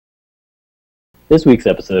This week's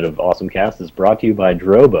episode of AwesomeCast is brought to you by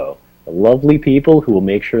Drobo, the lovely people who will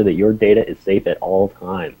make sure that your data is safe at all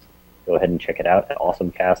times. Go ahead and check it out at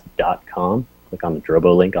awesomecast.com. Click on the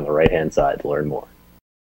Drobo link on the right-hand side to learn more.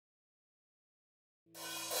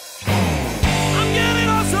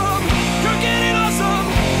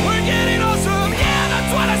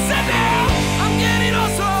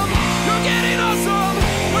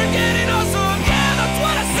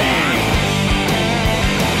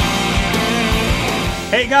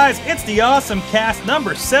 Hey guys, it's the Awesome Cast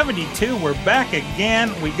number 72. We're back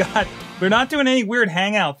again. We're not doing any weird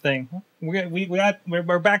hangout thing.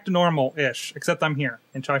 We're back to normal-ish, except I'm here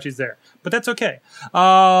and Chachi's there. But that's okay.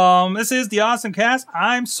 This is the Awesome Cast.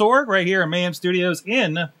 I'm Sorg right here at Mayhem Studios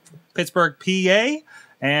in Pittsburgh, PA.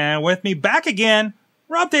 And with me back again,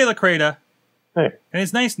 Rob De La Creta. Hey. And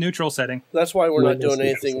his nice neutral setting. That's why we're not doing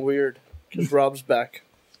anything weird, because Rob's back.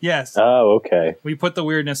 Yes. Oh, okay. We put the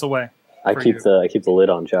weirdness away. I keep the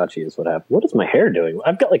lid on Chachi is what happened. What is my hair doing?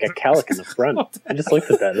 I've got like a cowlick in the front. I just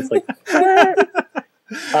looked at that. It's like,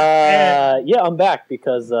 yeah, I'm back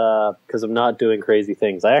because I'm not doing crazy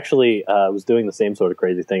things. I actually was doing the same sort of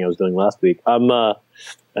crazy thing I was doing last week. I'm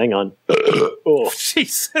hang on. Oh,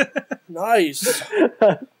 jeez. Nice,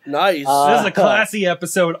 nice. This is a classy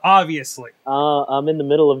episode, obviously. I'm in the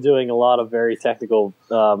middle of doing a lot of very technical,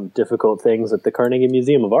 difficult things at the Carnegie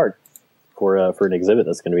Museum of Art. For an exhibit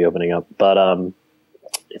that's going to be opening up, but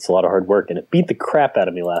it's a lot of hard work, and it beat the crap out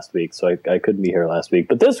of me last week, so I couldn't be here last week.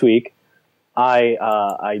 But this week,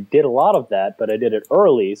 I did a lot of that, but I did it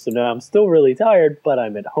early, so now I'm still really tired, but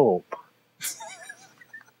I'm at home.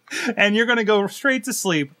 And you're going to go straight to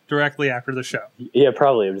sleep directly after the show. Yeah,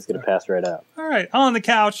 probably. I'm just going to pass right out. All right, on the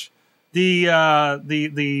couch, the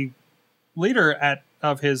leader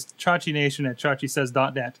of his Chachi Nation at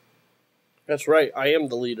ChachiSays.net. That's right. I am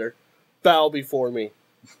the leader. Bow before me.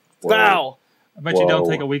 Bow! I bet you don't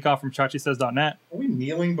take a week off from ChachiSays.net. Are we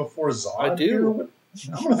kneeling before Zod? I do.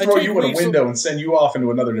 I'm going to throw you in a window and send you off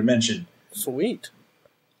into another dimension. Sweet.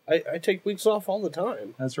 I take weeks off all the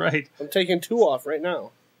time. That's right. I'm taking 2 off right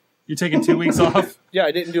now. You're taking 2 weeks off? Yeah,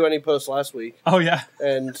 I didn't do any posts last week. Oh, yeah.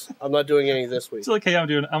 And I'm not doing any this week. It's okay,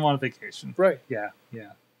 I'm on a vacation. Right. Yeah.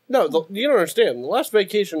 No, you don't understand. The last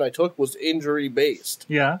vacation I took was injury-based.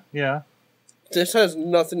 Yeah. This has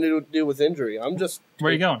nothing to do with injury. I'm just... Where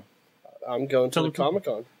are you going? I'm going to the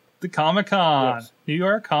Comic-Con. The Comic-Con. Yes. New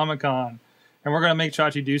York Comic-Con. And we're going to make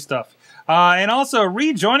Chachi do stuff. And also,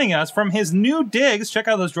 rejoining us from his new digs, check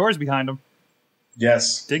out those drawers behind him.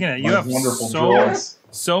 Yes. Digging it. You have wonderful drawers.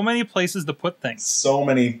 So many places to put things. So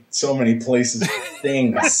many places for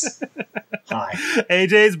things. Hi.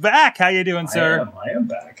 AJ's back. How you doing, sir? I am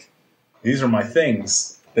back. These are my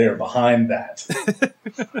things. They are behind that.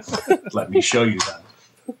 Let me show you them.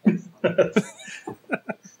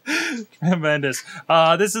 Tremendous.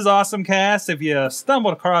 This is AwesomeCast. If you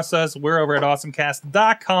stumbled across us, we're over at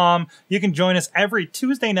awesomecast.com. You can join us every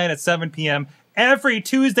Tuesday night at 7 p.m. Every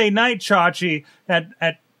Tuesday night, Chachi, at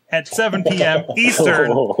 7 p.m.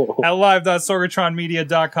 Eastern at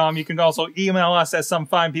live.sorgatronmedia.com. You can also email us, as some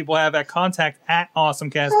fine people have, at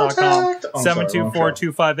contact@awesomecast.com.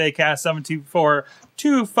 724-25-ACAST,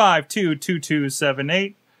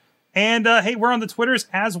 724-252-2278. And, hey, we're on the Twitters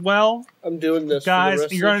as well. I'm doing this guys, for the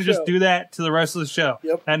rest you're going of to the just do that to the rest of the show.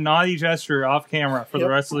 Yep. That naughty gesture off camera for the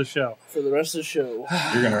rest of the show. For the rest of the show.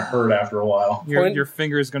 You're going to hurt after a while. Your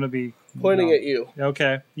finger is going to be... Pointing at you.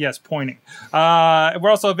 Okay. Yes, pointing. We're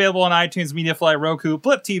also available on iTunes, MediaFly, Roku,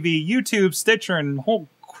 Blip TV, YouTube, Stitcher, and a whole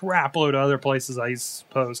crap load of other places, I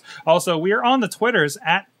suppose. Also, we are on the Twitters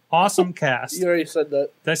at AwesomeCast. You already said that.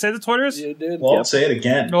 Did I say the Twitters? You did. Well, say it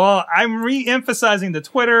again. Well, I'm re-emphasizing the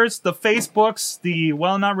Twitters, the Facebooks,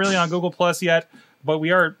 well, not really on Google Plus yet, but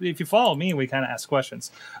we are, if you follow me, we kind of ask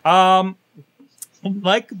questions.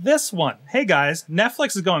 Like this one. Hey, guys,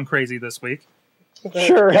 Netflix is going crazy this week.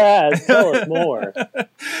 Sure has. Tell us more.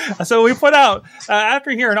 So we put out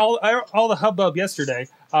after hearing all the hubbub yesterday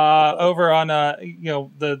over on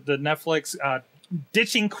the Netflix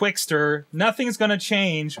ditching Quickster. Nothing's going to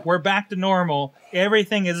change. We're back to normal.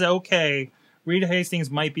 Everything is okay. Reed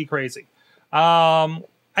Hastings might be crazy. I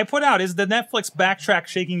put out, is the Netflix backtrack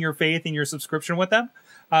shaking your faith in your subscription with them?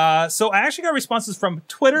 So I actually got responses from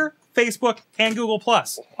Twitter, Facebook, and Google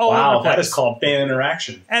Plus. Wow, that is called fan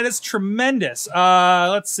interaction. And it's tremendous.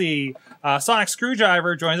 Let's see. Sonic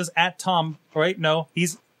Screwdriver joins us at Tom. Wait, no,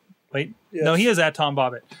 he's... Wait, yes. No, he is at Tom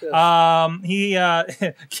Bobbitt. Yes.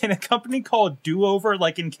 Can a company called Do-Over,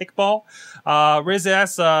 like in Kickball? Riz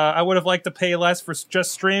S, I would have liked to pay less for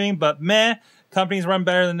just streaming, but meh. Companies run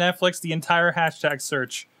better than Netflix. The entire hashtag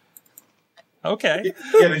search. Okay.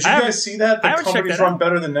 Yeah, did you guys see that? I The haven't checked companies that run out.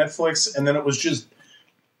 better than Netflix, and then it was just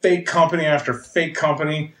fake company after fake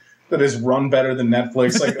company that has run better than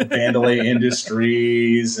Netflix, like Vandalay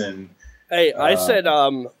Industries and Hey, I said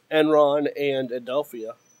Enron and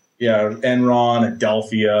Adelphia. yeah, Enron,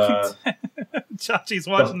 Adelphia. Chachi's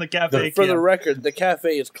watching the cafe For cam. the record, the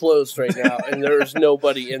cafe is closed right now, and there is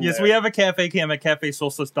nobody in Yes, there. we have a cafe cam at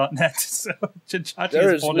cafesolstice.net. So Chachi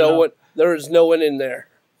There is is no one. There is no one in there.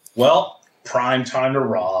 Well, prime time to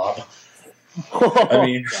rob. I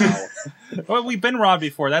mean, Well, we've been robbed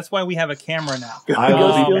before. That's why we have a camera now. I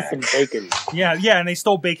go Um, steal some bacon. Yeah, and they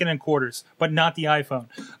stole bacon and quarters, but not the iPhone.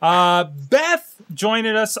 Beth joined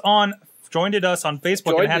us on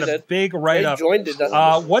Facebook and had a big write-up. Joined it.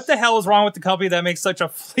 What the hell is wrong with the company that makes such a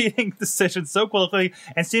fleeting decision so quickly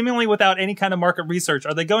and seemingly without any kind of market research?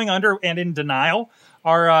 Are they going under and in denial?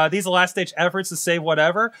 Are these last-ditch efforts to save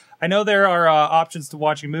whatever? I know there are options to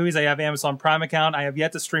watching movies. I have Amazon Prime account. I have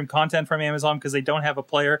yet to stream content from Amazon because they don't have a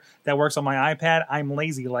player that works on my iPad. I'm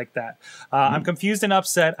lazy like that. I'm confused and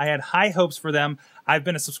upset. I had high hopes for them. I've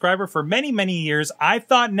been a subscriber for many, many years. I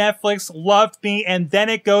thought Netflix loved me, and then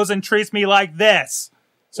it goes and treats me like this.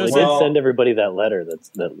 So They it's- did send everybody that letter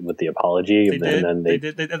with the apology, they did. and then They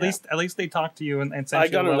did. At least they talked to you and sent I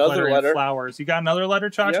you got a love another letter letter. and flowers. You got another letter,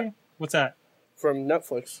 Chachi? Yeah. What's that? From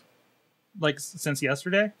Netflix. Like since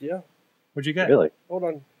yesterday? Yeah. What'd you get? really, Hold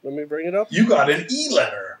on. Let me bring it up. you got an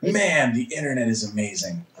e-letter. Man, the internet is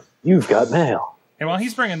amazing. you've got mail. And while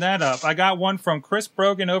he's bringing that up, I got one from Chris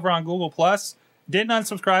Brogan over on Google Plus. Didn't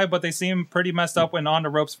unsubscribe, but they seem pretty messed up when on the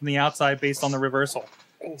ropes from the outside based on the reversal.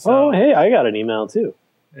 So, Oh, hey, I got an email too.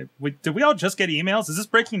 did we all just get emails? Is this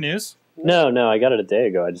breaking news? No, I got it a day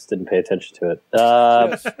ago. I just didn't pay attention to it.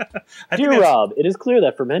 I think Dear that's- Rob, it is clear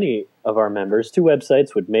that for many of our members, 2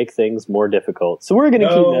 websites would make things more difficult. So we're going to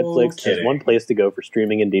keep No Netflix as kidding. one place to go for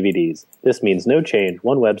streaming and DVDs. This means no change,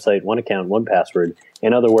 one website, one account, one password.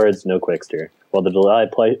 In other words, no Quickster. While the July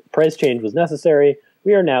price change was necessary,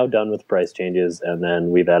 we are now done with price changes, and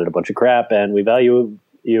then we've added a bunch of crap, and we value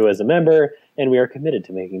you as a member, and we are committed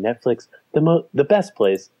to making Netflix the best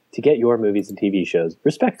place to get your movies and TV shows.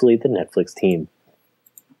 Respectfully, the Netflix team.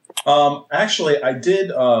 Actually, I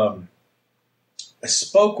did. I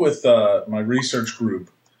spoke with my research group,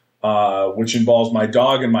 which involves my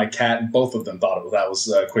dog and my cat, and both of them thought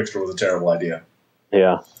Quickster was a terrible idea.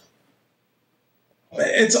 Yeah.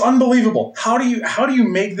 It's unbelievable. How do you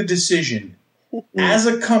make the decision as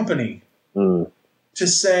a company to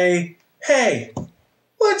say, "Hey,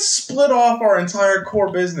 let's split off our entire core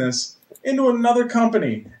business into another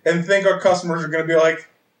company," and think our customers are going to be like,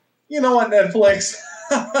 "You know what, Netflix?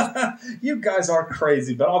 You guys are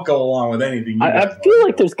crazy, but I'll go along with anything." You I guys feel wanna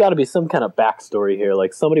like do." there's got to be some kind of backstory here.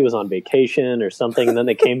 Like somebody was on vacation or something, and then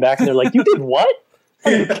they came back and they're like, "You did what?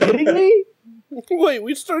 Are you kidding me?" Wait,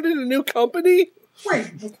 we started a new company?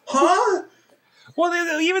 Wait, huh? Well,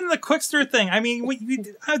 even the Quickster thing. I mean,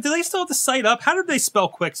 do they still have the site up? How did they spell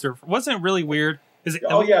Quickster? Wasn't it really weird? Is it?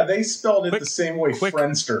 Oh yeah, they spelled it Quick- the same way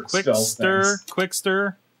Friendster spells Quickster, things.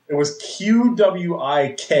 Quickster, It was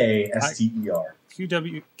QWIKSTER.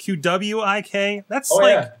 QWIK. That's Oh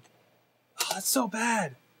like, yeah. oh, that's so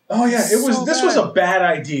bad. Oh yeah. It was. So This was bad. a bad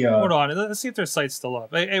idea. Hold on, let's see if their site's still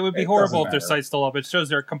up. It would be It horrible doesn't if their matter. site's still up. It shows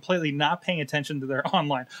they're completely not paying attention to their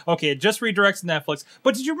online. Okay, it just redirects to Netflix.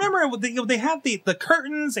 But did you remember they had the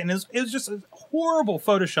curtains and it was just a horrible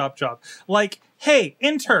Photoshop job. Like, hey,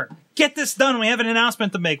 intern, get this done. We have an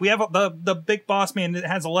announcement to make. We have the big boss man that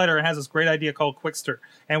has a letter and has this great idea called Quickster,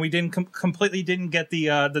 and we didn't completely didn't get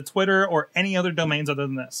the Twitter or any other domains other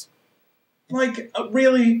than this. Like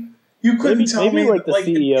really, you couldn't Maybe- tell maybe, me like, the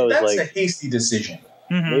CEO is that's like- a hasty decision.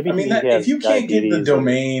 Maybe I mean, he that, has if you can't get the diabetes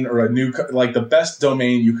domain or a new, like the best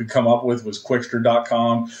domain you could come up with was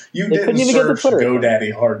Quickster.com. You They didn't couldn't even get the search Twitter.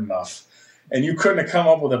 GoDaddy hard enough, and you couldn't have come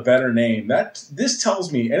up with a better name. This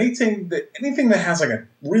tells me anything that has like a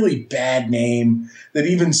really bad name that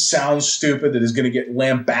even sounds stupid that is going to get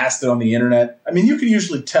lambasted on the internet. I mean, you can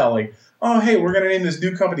usually tell like, oh hey, we're going to name this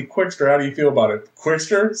new company Quickster. How do you feel about it?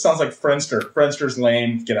 Quickster sounds like Friendster. Friendster's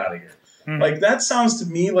lame. Get out of here. Like that sounds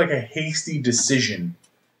to me like a hasty decision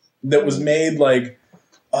that was made like,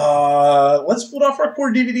 let's split off our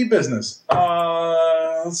core DVD business.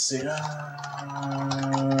 Let's see.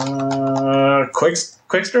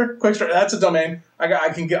 Quickster, that's a domain. I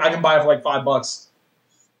can buy it for like $5.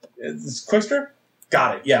 It's Quickster?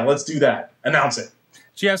 Got it. Yeah, let's do that. Announce it.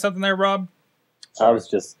 Do you have something there, Rob? I was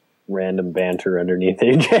just random banter underneath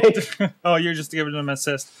AJ. Oh, you're just giving them an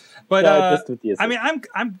assist. But Just with the assist. I mean,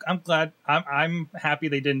 I'm glad. I'm happy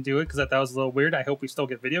they didn't do it because that was a little weird. I hope we still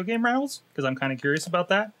get video game rentals because I'm kind of curious about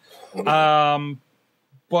that.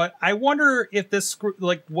 But I wonder if this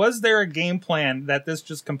was there a game plan that this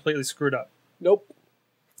just completely screwed up? Nope.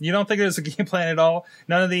 You don't think there's a game plan at all?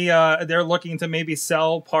 None of the they're looking to maybe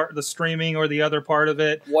sell part the streaming or the other part of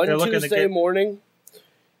it. One they're Tuesday morning,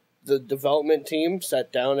 the development team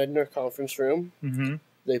sat down in their conference room. Mm-hmm.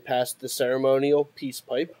 They passed the ceremonial peace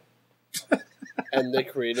pipe, and they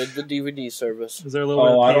created the DVD service. Is there a little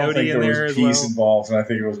bit of I don't peyote think in there there was as peace well? involved, and I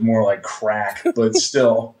think it was more like crack, but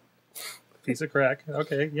still. Piece of crack.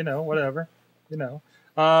 Okay, whatever.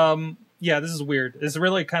 Yeah, this is weird. This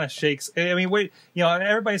really kind of shakes. I mean, wait,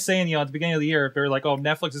 everybody's saying, at the beginning of the year, they're like, oh,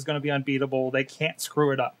 Netflix is going to be unbeatable. They can't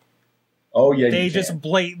screw it up. Oh, yeah, they just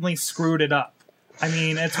blatantly screwed it up. I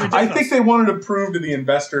mean, it's ridiculous. I think they wanted to prove to the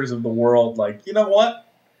investors of the world, like, you know what?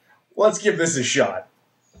 Let's give this a shot.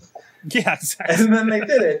 Yeah, exactly. And then they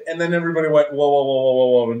did it, and then everybody went,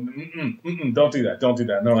 whoa, don't do that, don't do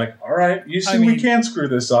that. And they're like, all right, you see, we can't screw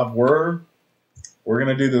this up. We're going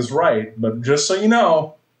to do this right, but just so you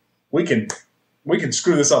know, we can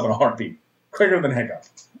screw this up in a heartbeat, quicker than hiccup.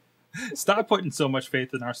 Stop putting so much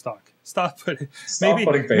faith in our stock. Stop putting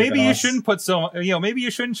putting faith maybe in you us. shouldn't put maybe you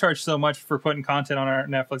shouldn't charge so much for putting content on our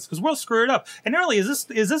Netflix because we'll screw it up. And really, is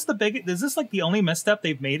this like the only misstep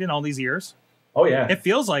they've made in all these years? Oh yeah, it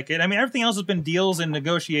feels like it. I mean, everything else has been deals and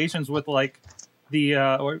negotiations with like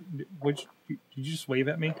the which did you just wave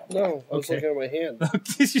at me? No, I was looking at my hand.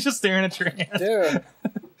 You're just staring at your hand. Yeah,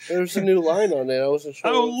 there's a new line on it. I wasn't sure.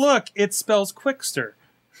 Oh look, it spells Quickster.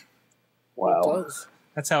 Wow. It does.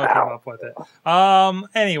 That's how I came up with it.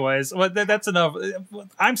 Anyways, well, that's enough.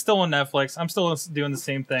 I'm still on Netflix. I'm still doing the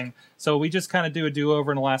same thing. So we just kind of do a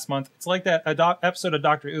do-over in the last month. It's like that episode of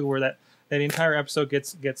Doctor Who where that entire episode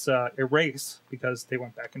gets erased because they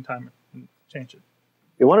went back in time and changed it.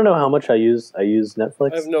 You want to know how much I use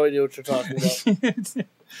Netflix? I have no idea what you're talking about.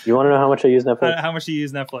 You want to know how much I use Netflix? How much do you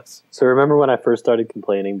use Netflix? So remember when I first started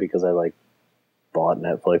complaining because I bought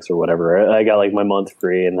Netflix or whatever? I got my month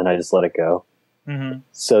free and then I just let it go. Mm-hmm.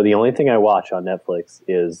 So the only thing I watch on Netflix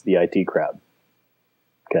is the IT Crowd.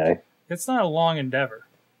 Okay, it's not a long endeavor.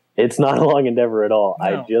 It's not a long endeavor at all. No.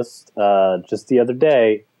 I just the other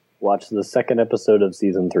day watched the second episode of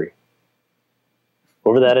season 3.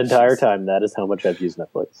 Over that entire time, that is how much I've used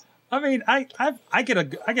Netflix. I mean, I get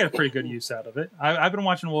a pretty good use out of it. I've been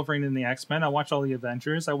watching Wolverine and the X-Men. I watch all the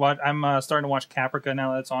Avengers. I'm starting to watch Caprica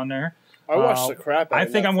now that it's on there. I watched the crap out I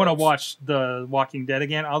of think Netflix. I'm going to watch The Walking Dead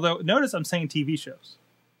again. Although, notice I'm saying TV shows.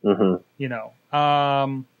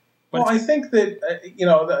 Mm-hmm. Well, I think that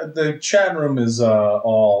the chat room is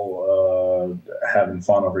all having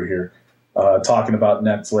fun over here, talking about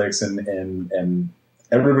Netflix and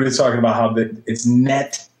everybody's talking about how it's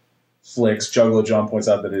Netflix. Juggalo John points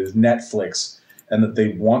out that it is Netflix and that they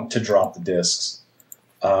want to drop the discs.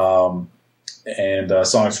 And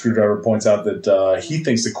Sonic Screwdriver points out that he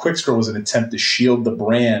thinks the Quickster was an attempt to shield the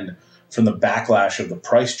brand from the backlash of the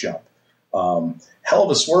price jump. Hell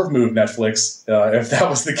of a swerve move, Netflix, if that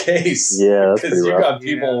was the case. Yeah, that's because pretty you rough. got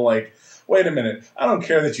people like, wait a minute, I don't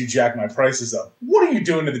care that you jack my prices up. What are you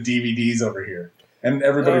doing to the DVDs over here? And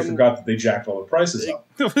everybody forgot that they jacked all the prices up.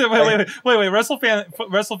 wait.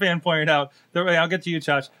 WrestleFan pointed out. I'll get to you,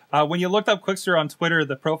 Josh. When you looked up Quickster on Twitter,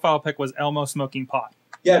 the profile pic was Elmo smoking pot.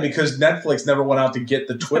 Yeah, because Netflix never went out to get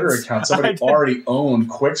the Twitter account. Somebody already owned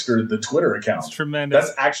Quickster, the Twitter account. That's tremendous.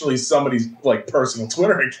 That's actually somebody's personal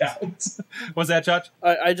Twitter account. Was that, Josh?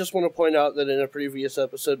 I just want to point out that in a previous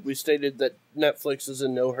episode, we stated that Netflix is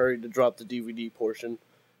in no hurry to drop the DVD portion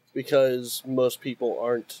because most people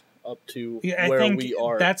aren't up to where we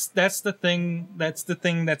are. That's the thing. That's the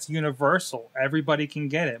thing that's universal. Everybody can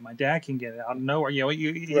get it. My dad can get it out of nowhere.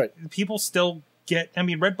 Right. People still get. I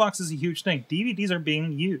mean, Redbox is a huge thing. DVDs are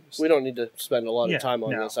being used. We don't need to spend a lot of time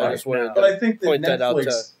on this. I just wanted to But I think that point that out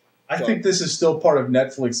to. I think this is still part of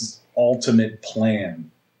Netflix's ultimate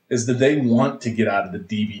plan, is that they want to get out of the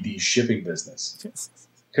DVD shipping business.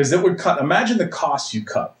 Because it would cut. Imagine the costs you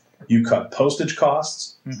cut. You cut postage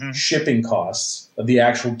costs, shipping costs of the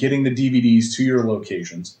actual getting the DVDs to your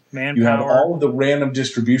locations. Manpower. You have all of the random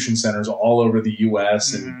distribution centers all over the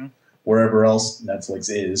U.S. and wherever else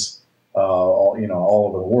Netflix is, all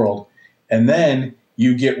over the world. And then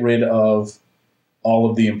you get rid of all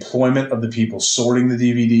of the employment of the people sorting the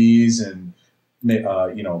DVDs and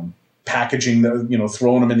packaging the,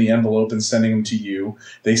 throwing them in the envelope and sending them to you.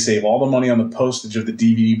 They save all the money on the postage of the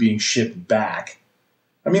DVD being shipped back.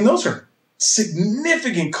 I mean, those are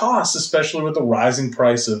significant costs, especially with the rising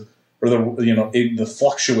price of, or the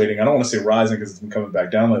fluctuating, I don't want to say rising because it's been coming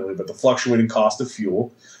back down lately, but the fluctuating cost of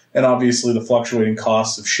fuel and obviously the fluctuating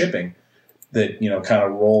costs of shipping that, kind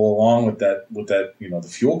of roll along with that, the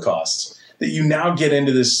fuel costs, that you now get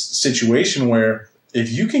into this situation where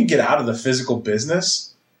if you can get out of the physical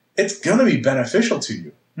business, it's going to be beneficial to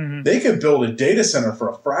you. Mm-hmm. They could build a data center for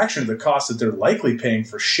a fraction of the cost that they're likely paying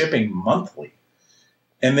for shipping monthly.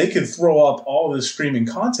 And they could throw up all of this streaming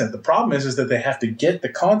content. The problem is that they have to get the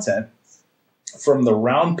content from the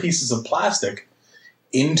round pieces of plastic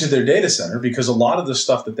into their data center, because a lot of the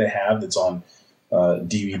stuff that they have that's on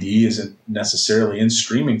DVD isn't necessarily in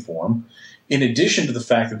streaming form, in addition to the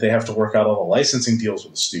fact that they have to work out all the licensing deals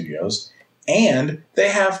with the studios, and they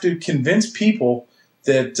have to convince people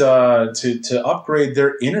that to upgrade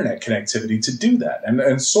their internet connectivity to do that. And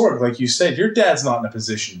Sorg, like you said, your dad's not in a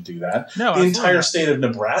position to do that. No, the entire state of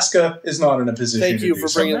Nebraska is not in a position to do that. Thank you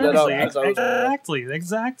for bringing that up.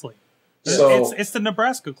 Exactly. So, it's the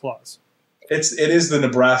Nebraska clause. It is the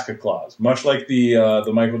Nebraska clause, much like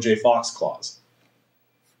the Michael J. Fox clause.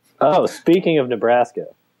 Oh, speaking of Nebraska,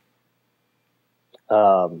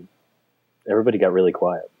 everybody got really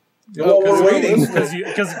quiet. Well, we're waiting because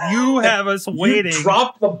you have us waiting. You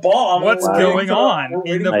dropped the bomb. What's going on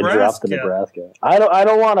in Nebraska? I dropped the Nebraska. I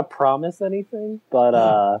don't want to promise anything,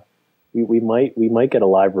 but we might get a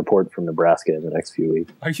live report from Nebraska in the next few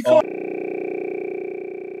weeks. Are you calling?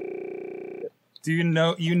 Do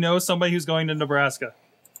you know somebody who's going to Nebraska?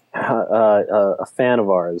 A fan of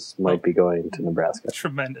ours might be going to Nebraska.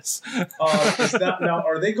 Tremendous. Now,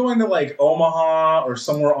 are they going to like Omaha or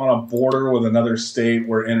somewhere on a border with another state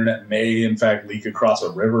where internet may, in fact, leak across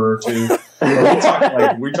a river or two?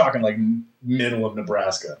 We're talking like middle of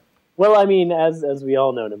Nebraska. Well, I mean, as we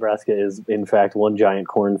all know, Nebraska is in fact one giant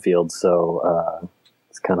cornfield, so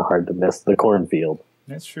it's kind of hard to miss the cornfield.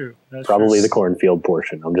 That's true. Probably the cornfield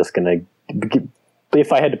portion. I'm just gonna,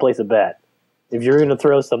 if I had to place a bet, if you're going to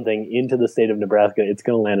throw something into the state of Nebraska, it's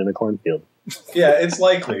going to land in a cornfield. Yeah, it's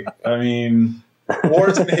likely. I mean, or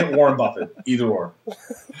it's going to hit Warren Buffett. Either or.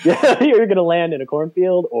 Yeah, you're going to land in a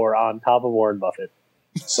cornfield or on top of Warren Buffett.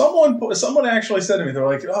 Someone actually said to me, they're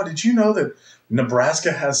like, "Oh, did you know that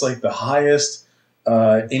Nebraska has like the highest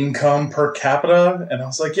income per capita?" And I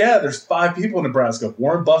was like, "Yeah, there's 5 people in Nebraska: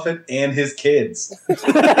 Warren Buffett and his kids."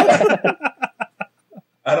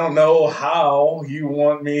 I don't know how you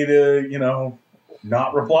want me to,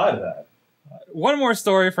 not reply to that. One more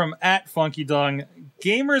story from @FunkyDung.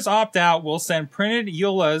 Gamers opt out will send printed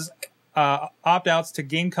EULAs opt-outs to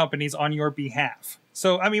game companies on your behalf.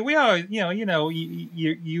 So, I mean, we are,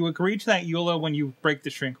 you agree to that EULA when you break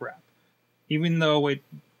the shrink wrap, even though it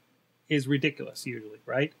is ridiculous usually,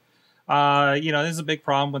 right? This is a big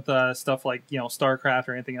problem with stuff like, StarCraft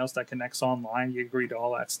or anything else that connects online. You agree to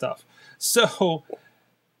all that stuff. So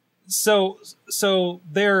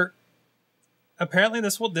they're apparently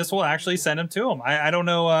this will actually send them to them. I don't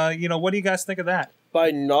know. What do you guys think of that?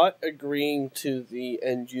 By not agreeing to the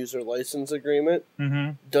end user license agreement,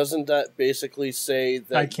 doesn't that basically say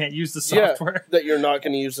that I can't use the software? Yeah, that you're not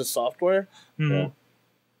going to use the software. Mm-hmm. Yeah.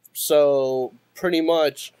 So pretty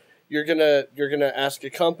much, you're gonna ask a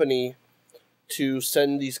company to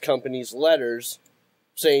send these companies letters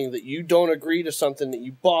saying that you don't agree to something that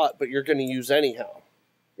you bought, but you're going to use anyhow.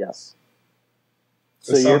 Yes.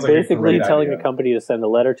 So you're basically telling a company to send a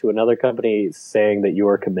letter to another company saying that you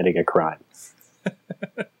are committing a crime.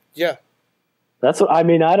 Yeah. That's what I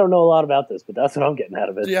mean. I don't know a lot about this, but that's what I'm getting out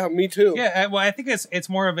of it. Yeah, me too. Yeah, well, I think it's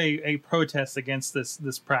more of a protest against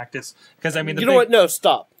this practice, because I mean, you know what? No,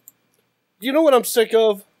 stop. You know what I'm sick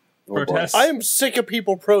of? Protests. I am sick of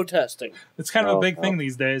people protesting. It's kind of a big thing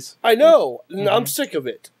these days. I know. I'm sick of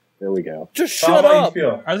it. There we go. Just shut up.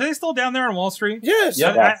 Are they still down there on Wall Street? Yes.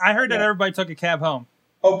 Yeah. I heard that everybody took a cab home.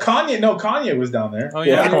 Oh, Kanye was down there. Oh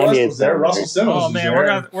yeah, Kanye was there. Russell Simmons. Oh man,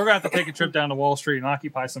 was we're gonna have to take a trip down to Wall Street and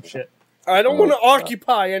occupy some shit. I don't want to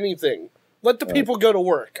occupy anything. Let the people go to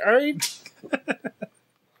work. All right.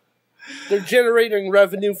 They're generating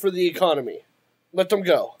revenue for the economy. Let them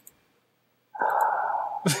go.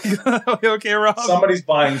 Okay, Rob. Somebody's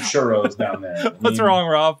buying churros down there. What's wrong,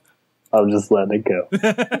 Rob? I'm just letting it go.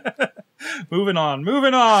 Moving on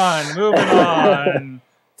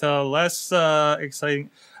to less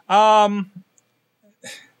exciting.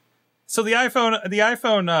 So the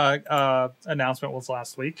iPhone announcement was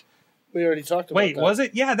last week. We already talked about that. Wait, was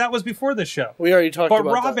it? Yeah, that was before the show. We already talked about that.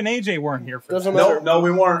 But Rob and AJ weren't here for Doesn't that. matter. No,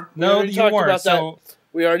 we weren't. No, you weren't. So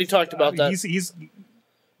we already talked about that. He's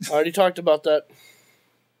already talked about that.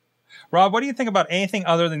 Rob, what do you think about anything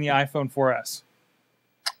other than the iPhone 4S?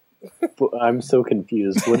 I'm so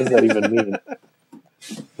confused. What does that even mean?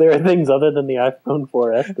 There are things other than the iPhone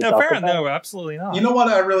 4S. No, absolutely not. You know what?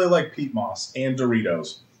 I really like Peat Moss and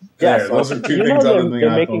Doritos. Yes, those are two things other than the iPhone 4S.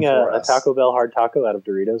 They're making a Taco Bell hard taco out of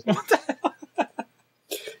Doritos.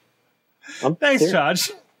 Thanks,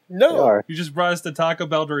 Josh. No, you just brought us the Taco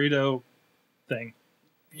Bell Dorito thing.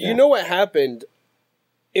 You know what happened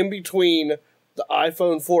in between the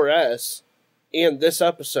iPhone 4S and this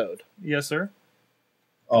episode? Yes, sir.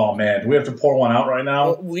 Oh man, do we have to pour one out right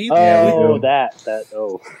now? We lost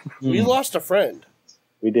a friend.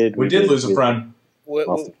 We did lose a friend.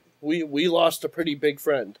 We lost a pretty big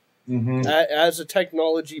friend. Mm-hmm. As a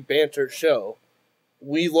technology banter show,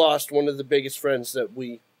 we lost one of the biggest friends that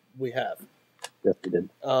we have. Yes, we did.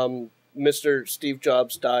 Mr. Steve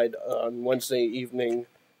Jobs died on Wednesday evening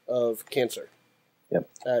of cancer. Yep.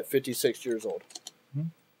 At 56 years old.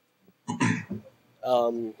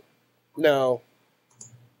 Mm-hmm. Now,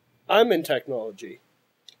 I'm in technology,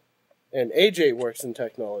 and AJ works in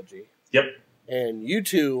technology. Yep. And you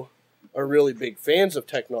two are really big fans of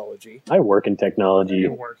technology. I work in technology.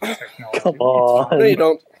 You work in technology. Come on. No, you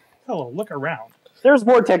don't. Hello, look around. There's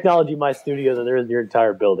more technology in my studio than there is in your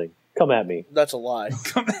entire building. Come at me. That's a lie.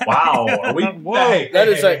 Wow. Are we? Whoa. That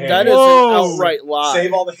is an outright lie.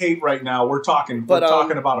 Save all the hate right now. We're talking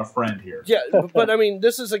about a friend here. Yeah, but I mean,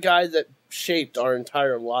 this is a guy that shaped our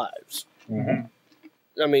entire lives. Mm-hmm.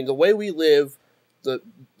 I mean, the way we live, the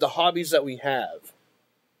hobbies that we have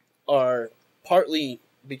are partly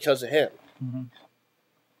because of him. Mm-hmm.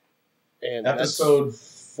 And episode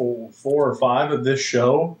 4 or 5 of this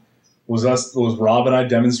show was Rob and I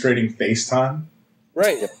demonstrating FaceTime.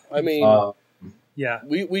 Right. I mean, yeah.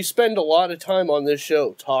 We spend a lot of time on this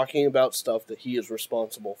show talking about stuff that he is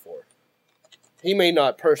responsible for. He may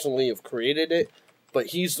not personally have created it, but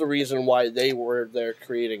he's the reason why they were there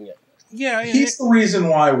creating it. Yeah, he's the reason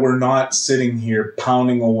why we're not sitting here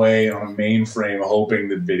pounding away on a mainframe hoping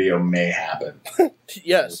the video may happen.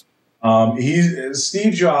 Yes. He's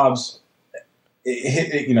Steve Jobs.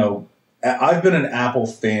 I've been an Apple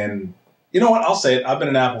fan. You know what? I'll say it. I've been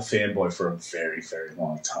an Apple fanboy for a very, very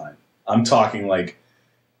long time. I'm talking like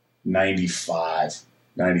 95,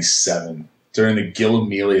 97, during the Gil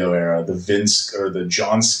Amelio era, the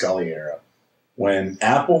John Scully era, when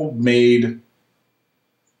Apple made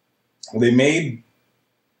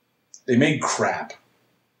crap.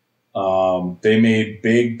 They made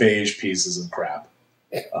big beige pieces of crap.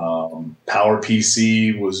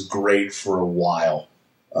 PowerPC was great for a while.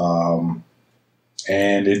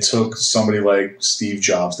 And it took somebody like Steve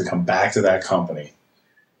Jobs to come back to that company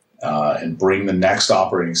and bring the next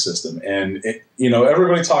operating system. And,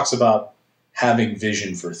 everybody talks about having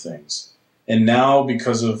vision for things. And now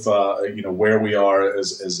because of, where we are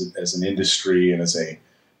as an industry and as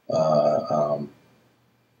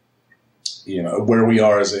where we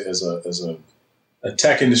are as a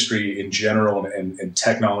tech industry in general and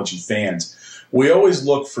technology fans, we always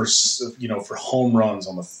look for home runs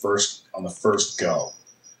on the first go.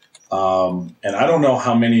 And I don't know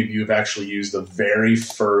how many of you have actually used the very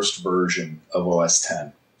first version of OS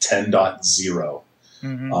 10, 10.0,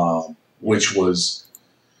 Mm-hmm. Which was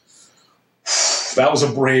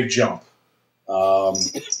a brave jump.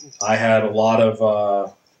 I had a lot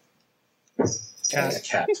of Cat.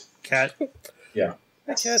 Yeah.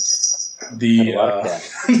 Cat.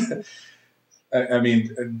 Version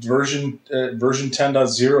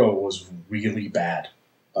 10.0 was really bad.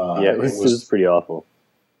 It was pretty awful.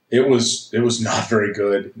 It was not very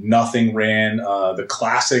good. Nothing ran. The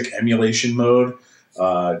classic emulation mode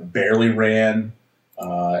barely ran.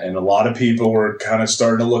 And a lot of people were kind of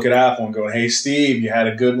starting to look at Apple and going, "Hey, Steve, you had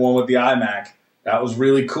a good one with the iMac. That was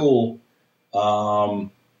really cool.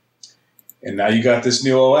 And now you got this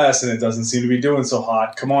new OS, and it doesn't seem to be doing so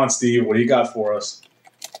hot. Come on, Steve, what do you got for us?"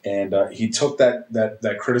 And he took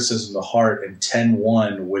that criticism to heart, and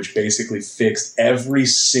 10.1, which basically fixed every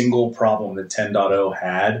single problem that 10.0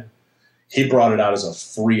 had, he brought it out as a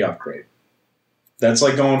free upgrade. That's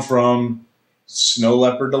like going from Snow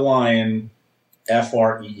Leopard to Lion,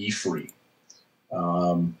 FREE free.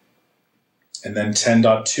 And then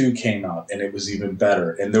 10.2 came out, and it was even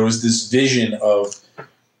better. And there was this vision of,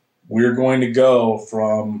 we're going to go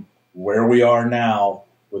from where we are now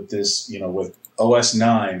with this, with OS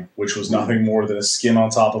 9, which was nothing more than a skin on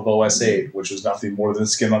top of OS 8, which was nothing more than a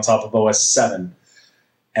skin on top of OS 7.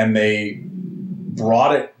 And they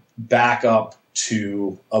brought it back up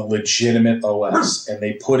to a legitimate OS. And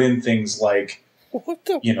they put in things like,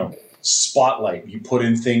 Spotlight. You put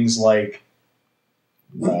in things like,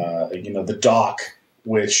 the dock,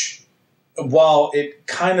 which, while it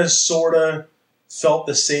kind of sort of felt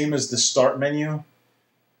the same as the start menu,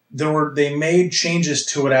 they made changes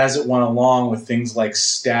to it as it went along with things like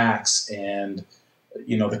stacks and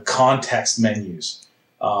the context menus.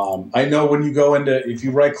 I know when you go if you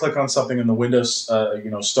right click on something in the Windows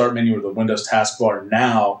start menu or the Windows taskbar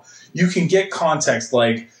now, you can get context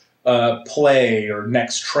like play or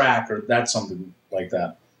next track or something like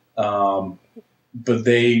that.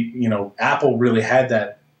 they, Apple really had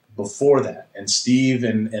that before that. And Steve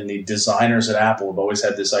and the designers at Apple have always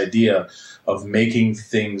had this idea of making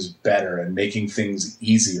things better and making things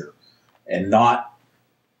easier and not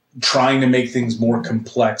trying to make things more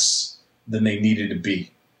complex than they needed to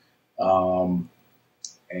be.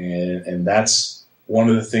 And that's one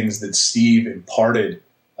of the things that Steve imparted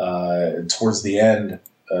towards the end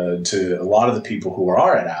to a lot of the people who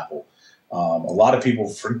are at Apple. A lot of people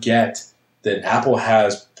forget that Apple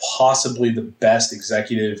has possibly the best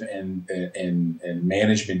executive and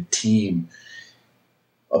management team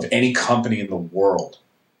of any company in the world.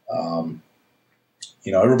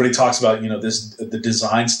 Everybody talks about the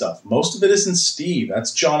design stuff. Most of it isn't Steve.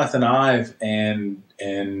 That's Jonathan Ive and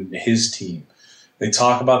his team. They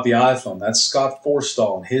talk about the iPhone. That's Scott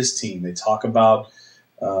Forstall and his team. They talk about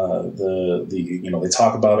they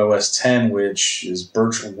talk about OS 10, which was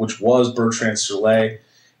Bertrand Serlet,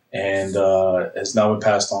 and has now been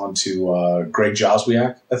passed on to Greg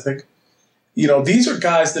Joswiak, I think. These are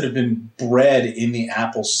guys that have been bred in the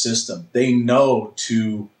Apple system. They know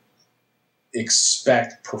to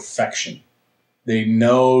expect perfection. They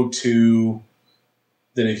know that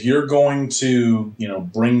if you're going to,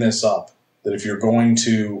 bring this up, that if you're going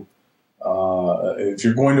to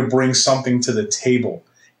bring something to the table,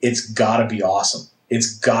 it's got to be awesome.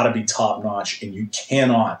 It's got to be top notch, and you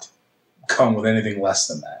cannot come with anything less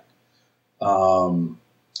than that.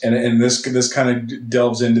 And this kind of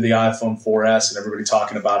delves into the iPhone 4S and everybody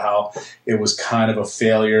talking about how it was kind of a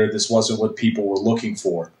failure. This wasn't what people were looking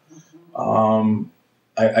for.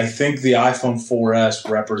 I think the iPhone 4S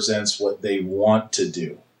represents what they want to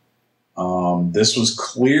do. This was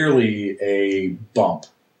clearly a bump,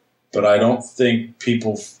 but I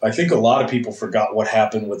think a lot of people forgot what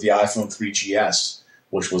happened with the iPhone 3GS,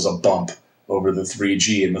 which was a bump over the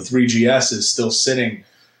 3G, and the 3GS is still sitting,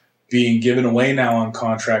 being given away now on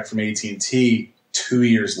contract from AT&T 2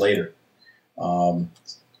 years later.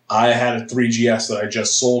 I had a 3GS that I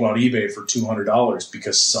just sold on eBay for $200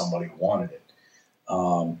 because somebody wanted it.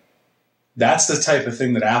 That's the type of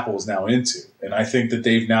thing that Apple is now into, and I think that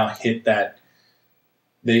they've now hit that.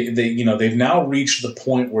 They've now reached the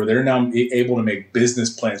point where they're now able to make business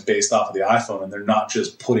plans based off of the iPhone, and they're not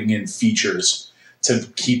just putting in features to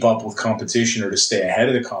keep up with competition or to stay ahead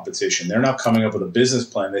of the competition. They're now coming up with a business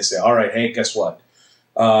plan. They say, all right, hey, guess what?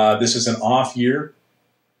 This is an off year.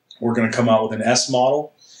 We're going to come out with an S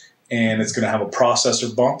model, and it's going to have a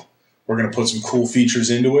processor bump. We're going to put some cool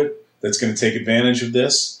features into it that's going to take advantage of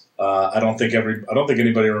this. I don't think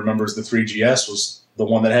anybody remembers the 3GS was the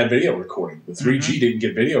one that had video recording. The 3G didn't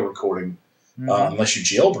get video recording unless you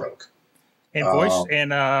jailbroke. And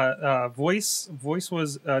voice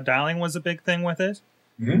was dialing was a big thing with it.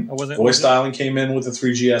 Voice dialing came in with the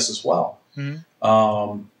 3GS as well.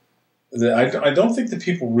 I don't think that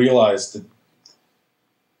people realize that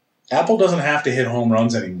Apple doesn't have to hit home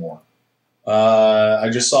runs anymore. I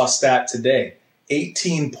just saw a stat today.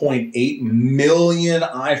 18.8 million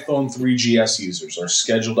iPhone 3GS users are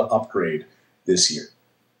scheduled to upgrade this year.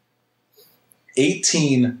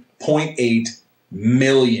 18.8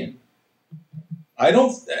 million. I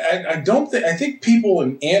think people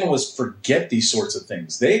and analysts forget these sorts of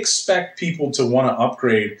things. They expect people to want to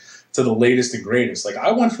upgrade to the latest and greatest. Like,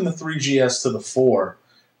 I went from the 3GS to the 4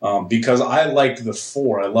 because I liked the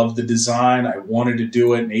 4. I loved the design. I wanted to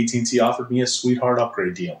do it, and AT&T offered me a sweetheart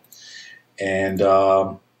upgrade deal. And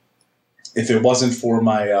if it wasn't for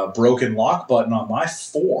my broken lock button on my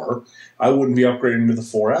 4, I wouldn't be upgrading to the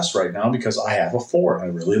 4S right now because I have a 4 and I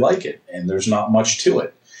really like it, and there's not much to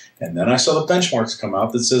it. And then I saw the benchmarks come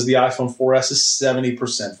out that says the iPhone 4S is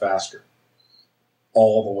 70% faster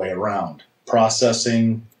all the way around.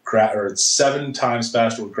 Processing, or it's 7 times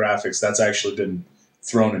faster with graphics. That's actually been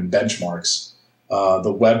thrown in benchmarks.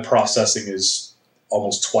 The web processing is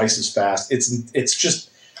almost twice as fast. It's just...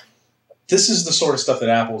 This is the sort of stuff that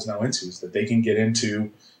Apple is now into, is that they can get into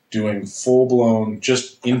doing full-blown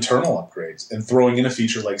just internal upgrades and throwing in a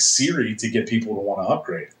feature like Siri to get people to want to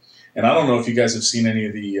upgrade. And I don't know if you guys have seen any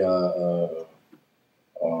of the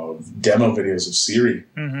demo videos of Siri.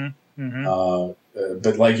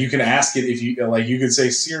 But like, you can ask it if you like. You could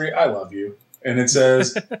say, Siri, I love you, and it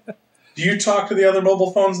says, "Do you talk to the other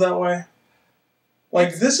mobile phones that way?"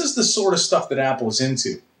 Like, this is the sort of stuff that Apple is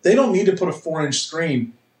into. They don't need to put a 4-inch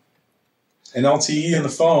screen, an LTE in the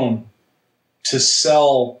phone, to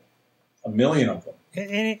sell 1 million of them.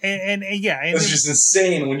 And yeah, it's just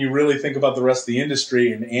insane when you really think about the rest of the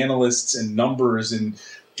industry and analysts and numbers and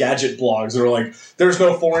gadget blogs that are like, there's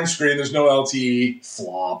no 4-inch screen, there's no LTE,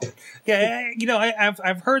 flop. Yeah,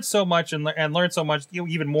 I've heard so much and learned so much,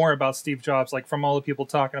 even more about Steve Jobs, like from all the people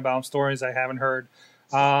talking about him, stories I haven't heard.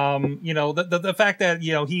 The fact that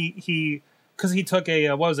he because he took a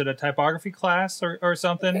what was it, a typography class or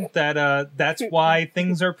something, that's why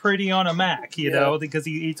things are pretty on a Mac, because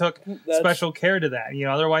he took special care to that.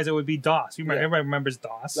 Otherwise it would be DOS. Everybody remembers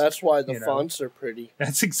DOS. That's why the fonts are pretty.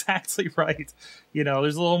 That's exactly right.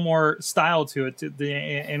 There's a little more style to it,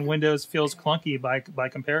 and Windows feels clunky by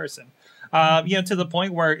comparison. To the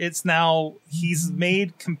point where it's now he's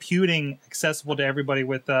made computing accessible to everybody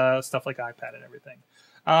with stuff like iPad and everything.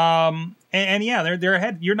 They're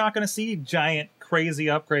ahead. You're not going to see giant, crazy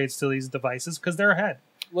upgrades to these devices because they're ahead.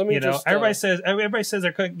 Everybody says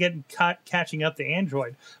they're getting catching up to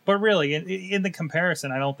Android, but really, in the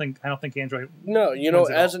comparison, I don't think Android. No,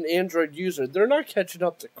 as an Android user, they're not catching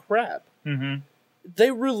up to crap. Mm-hmm.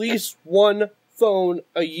 They release one phone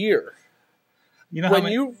a year.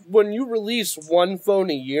 When you release one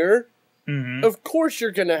phone a year, mm-hmm. of course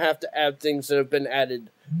you're going to have to add things that have been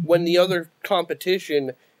added when the other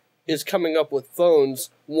competition is coming up with phones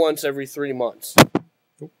once every 3 months.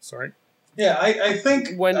 Oh, sorry. Yeah, I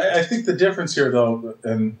think the difference here though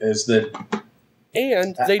is that they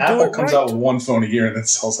do Apple it comes out with one phone a year and then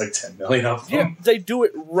sells like 10 million of them. Yeah, they do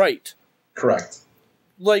it right. Correct.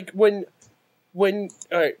 Like when all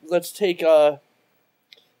right, let's take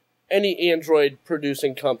any Android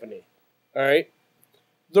producing company. All right,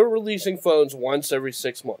 they're releasing phones once every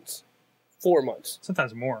 6 months. 4 months.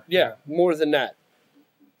 Sometimes more. Yeah, more than that.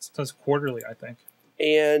 Sometimes quarterly, I think.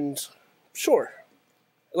 And sure,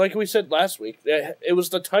 like we said last week, it was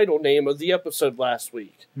the title name of the episode last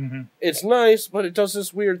week. Mm-hmm. It's nice, but it does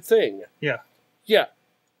this weird thing. Yeah. Yeah.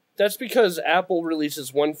 That's because Apple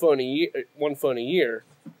releases one phone a year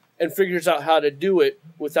and figures out how to do it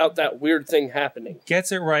without that weird thing happening.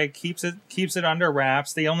 Gets it right, keeps it under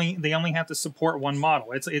wraps. They only have to support one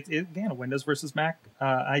model. It's again a Windows versus Mac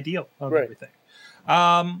ideal of everything.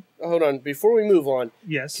 Hold on, before we move on.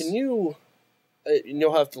 Yes. Can you?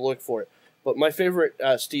 You'll have to look for it. But my favorite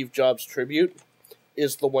Steve Jobs tribute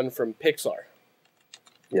is the one from Pixar.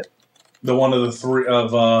 Yep. The one of the three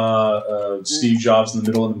of Steve Jobs in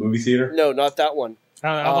the middle of the movie theater. No, not that one.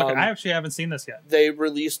 I actually haven't seen this yet. They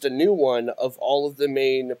released a new one of all of the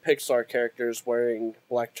main Pixar characters wearing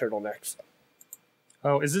black turtlenecks.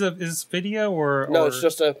 Oh, is this video or? No, it's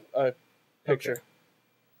just a picture. Okay.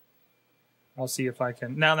 I'll see if I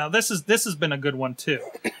can. Now this has been a good one too.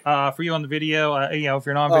 For you on the video, if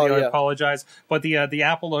you're not on video, I apologize. But the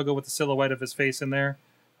Apple logo with the silhouette of his face in there,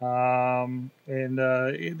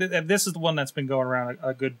 this is the one that's been going around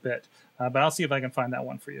a good bit. But I'll see if I can find that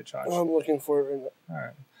one for you, Josh. I'm looking for it. All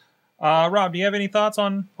right. Rob, do you have any thoughts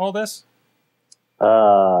on all this? There's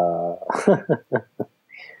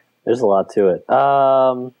a lot to it.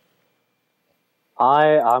 I'm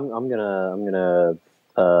gonna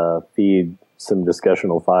feed some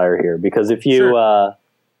discussional fire here because if you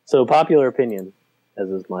so popular opinion,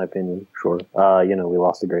 as is my opinion, sure. We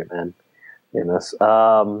lost a great man in this.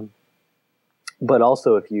 But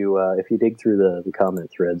also, if you dig through the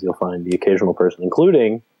comment threads, you'll find the occasional person,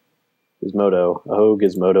 including Gizmodo,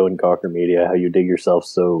 Gizmodo, and Gawker Media, how you dig yourself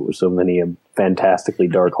so many fantastically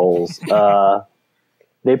dark holes.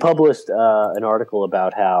 They published an article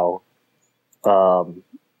about how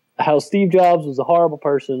Steve Jobs was a horrible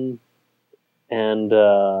person, and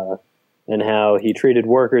how he treated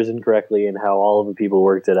workers incorrectly, and how all of the people who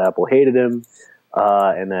worked at Apple hated him,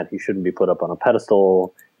 and that he shouldn't be put up on a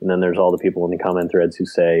pedestal. And then there's all the people in the comment threads who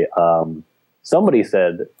say, somebody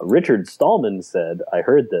said, Richard Stallman said, I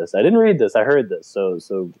heard this. I didn't read this. I heard this.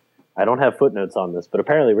 So I don't have footnotes on this. But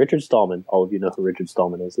apparently Richard Stallman, all of you know who Richard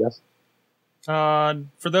Stallman is, yes?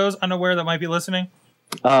 For those unaware that might be listening?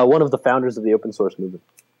 One of the founders of the open source movement.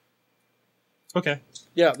 Okay.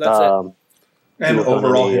 Yeah, that's it. And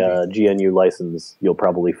overall, the GNU license, you'll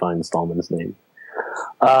probably find Stallman's name.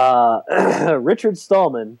 Richard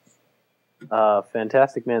Stallman,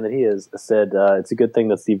 fantastic man that he is, said it's a good thing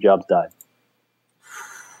that Steve Jobs died.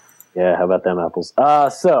 Yeah, how about them apples?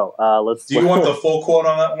 Let's. Do you want the full quote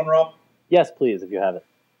on that one, Rob? Yes, please, if you have it.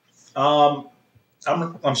 I'm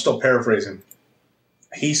still paraphrasing.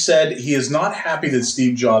 He said he is not happy that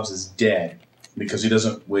Steve Jobs is dead because he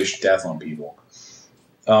doesn't wish death on people.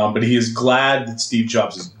 But he is glad that Steve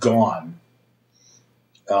Jobs is gone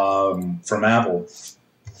from Apple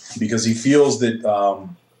because he feels that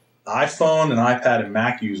iPhone and iPad and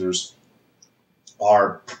Mac users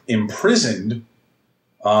are imprisoned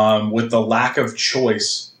with the lack of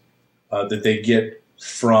choice that they get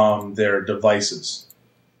from their devices.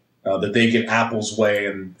 that they get Apple's way,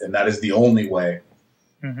 and that is the only way.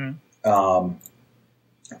 Mm-hmm.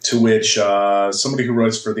 To which somebody who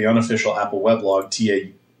writes for the unofficial Apple weblog,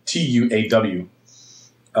 TUAW,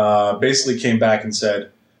 basically came back and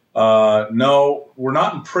said, no, we're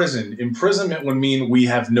not imprisoned. Imprisonment would mean we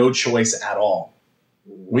have no choice at all.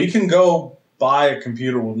 We can go buy a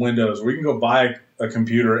computer with Windows. We can go buy a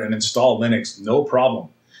computer and install Linux, no problem.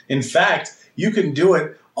 In fact, you can do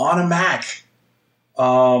it on a Mac.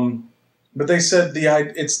 But they said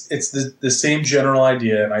it's the same general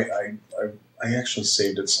idea, and I actually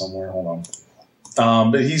saved it somewhere. Hold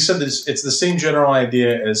on. But he said that it's the same general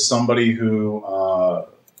idea as somebody who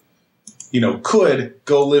could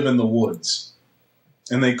go live in the woods,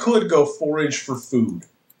 and they could go forage for food.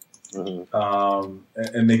 Mm-hmm.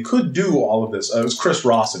 And they could do all of this. It was Chris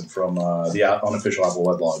Rawson from the unofficial Apple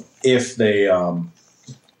weblog. If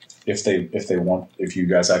you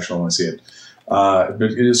guys actually want to see it,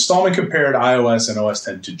 but Stallman compared iOS and OS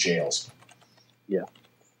X to jails. Yeah.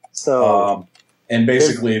 So, and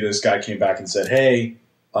basically, this guy came back and said, "Hey,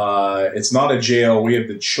 it's not a jail. We have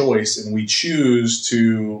the choice, and we choose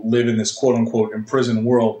to live in this quote unquote imprisoned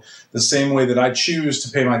world the same way that I choose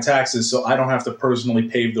to pay my taxes, so I don't have to personally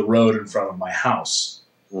pave the road in front of my house.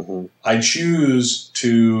 Mm-hmm. I choose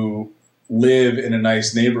to live in a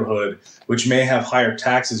nice neighborhood, which may have higher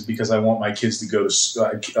taxes because I want my kids to go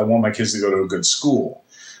to a good school.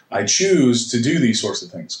 I choose to do these sorts of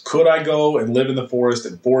things. Could I go and live in the forest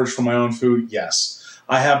and forage for my own food? Yes.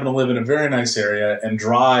 I happen to live in a very nice area and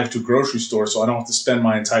drive to a grocery store so I don't have to spend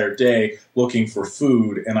my entire day looking for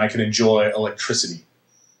food, and I can enjoy electricity."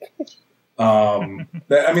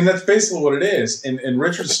 That's basically what it is. And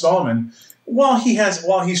Richard Stallman, while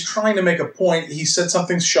he's trying to make a point, he said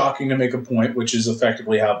something shocking to make a point, which is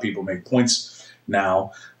effectively how people make points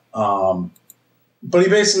now. But he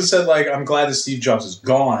basically said, like, I'm glad that Steve Jobs is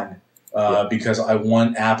gone because I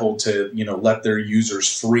want Apple to, let their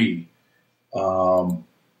users free,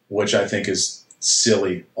 which I think is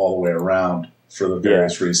silly all the way around for the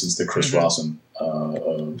various reasons that Chris Rawson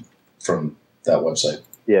from that website.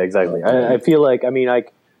 Yeah, exactly. I feel like,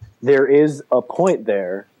 there is a point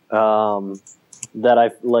there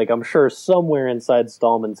that I'm sure somewhere inside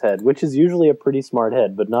Stallman's head, which is usually a pretty smart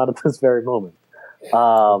head, but not at this very moment.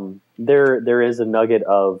 There is a nugget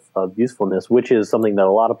of usefulness, which is something that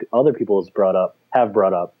a lot of other people have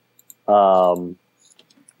brought up,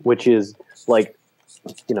 which is like,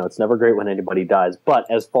 it's never great when anybody dies. But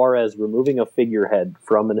as far as removing a figurehead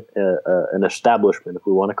from an establishment, if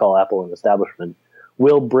we want to call Apple an establishment,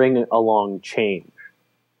 will bring along change.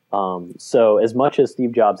 So as much as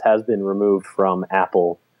Steve Jobs has been removed from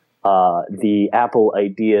Apple, the Apple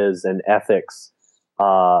ideas and ethics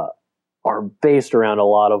are based around a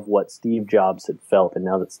lot of what Steve Jobs had felt. And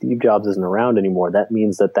now that Steve Jobs isn't around anymore, that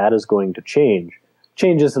means that is going to change.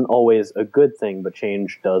 Change isn't always a good thing, but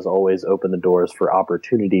change does always open the doors for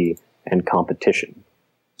opportunity and competition.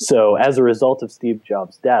 So as a result of Steve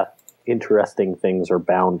Jobs' death, interesting things are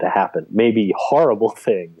bound to happen. Maybe horrible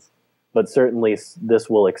things, but certainly this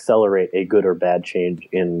will accelerate a good or bad change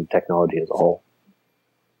in technology as a whole.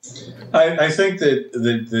 I think that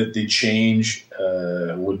the change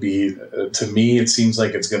would be, to me, it seems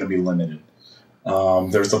like it's going to be limited.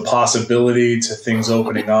 There's a possibility to things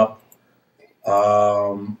opening up,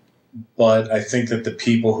 but I think that the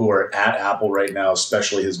people who are at Apple right now,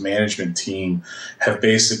 especially his management team, have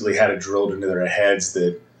basically had it drilled into their heads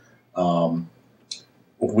that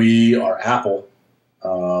we are Apple,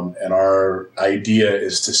 and our idea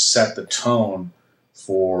is to set the tone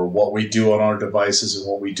for what we do on our devices and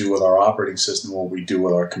what we do with our operating system, what we do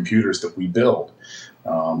with our computers that we build.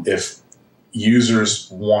 If users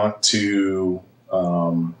want to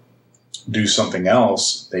do something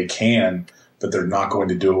else, they can, but they're not going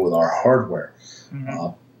to do it with our hardware.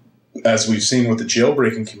 Mm-hmm. As we've seen with the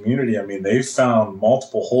jailbreaking community, they've found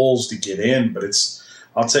multiple holes to get in, but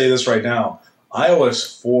I'll tell you this right now,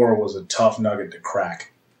 iOS 4 was a tough nugget to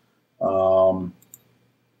crack.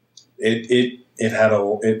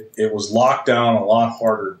 It was locked down a lot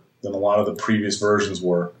harder than a lot of the previous versions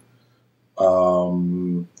were.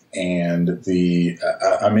 And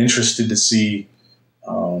I'm interested to see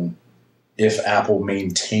if Apple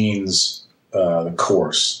maintains the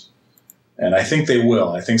course. And I think they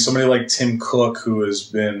will. I think somebody like Tim Cook, who has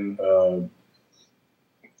been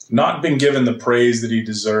not been given the praise that he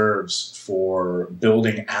deserves for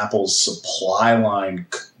building Apple's supply line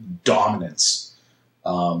dominance,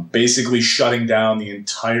 basically shutting down the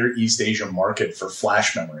entire East Asia market for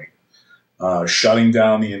flash memory, shutting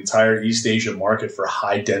down the entire East Asia market for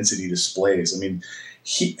high-density displays.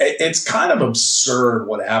 It's kind of absurd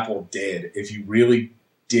what Apple did if you really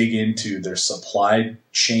dig into their supply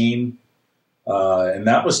chain, and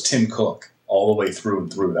that was Tim Cook all the way through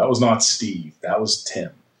and through. That was not Steve. That was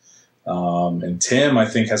Tim. And Tim, I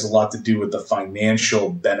think, has a lot to do with the financial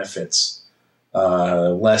benefits,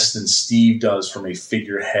 less than Steve does from a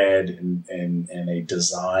figurehead and a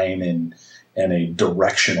design and a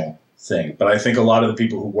directional thing. But I think a lot of the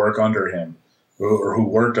people who work under him, or who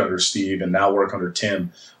worked under Steve and now work under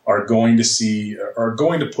Tim, are going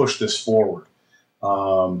to push this forward.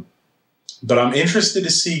 But I'm interested to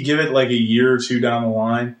see, give it like a year or two down the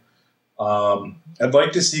line. I'd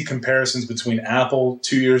like to see comparisons between Apple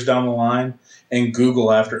 2 years down the line and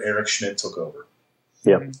Google after Eric Schmidt took over.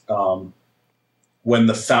 Yep. When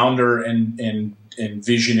the founder and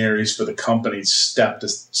visionaries for the company stepped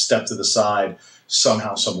to the side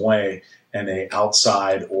somehow, some way, and a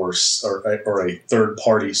outside or a third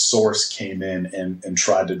party source came in and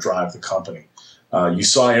tried to drive the company. You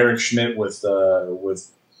saw Eric Schmidt with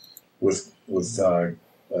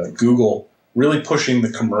Google really pushing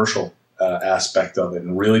the commercial aspect of it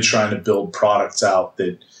and really trying to build products out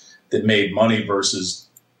that made money versus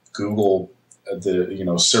Google,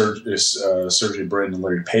 Sergey Brin and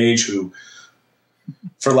Larry Page, who,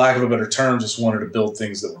 for lack of a better term, just wanted to build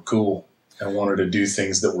things that were cool and wanted to do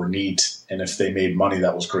things that were neat. And if they made money,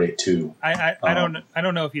 that was great too. I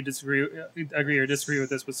don't know if you agree or disagree with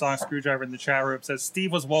this, but Sonic Screwdriver in the chat room says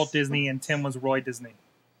Steve was Walt Disney and Tim was Roy Disney.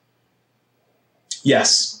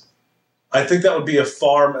 Yes. I think that would be I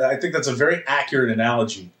think that's a very accurate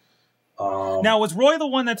analogy. Now, was Roy the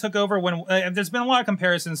one that took over when there's been a lot of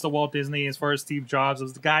comparisons to Walt Disney as far as Steve Jobs? It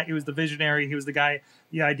was the guy, he was the visionary, he was the guy,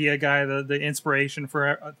 the idea guy, the inspiration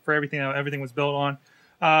for everything everything was built on.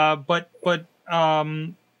 But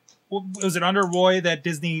was it under Roy that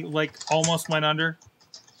Disney almost went under?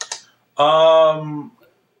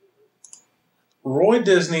 Roy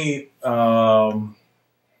Disney, who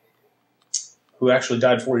actually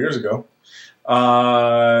died 4 years ago,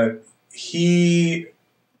 he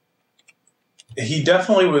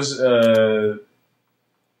definitely was.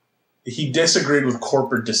 He disagreed with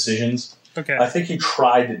corporate decisions. Okay, I think he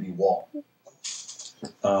tried to be Walt.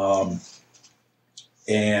 I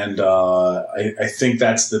think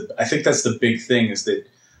that's the big thing, is that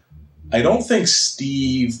I don't think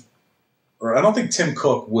Tim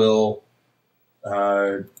Cook will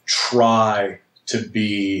try to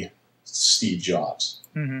be Steve Jobs.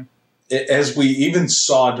 Mm-hmm. As we even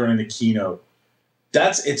saw during the keynote,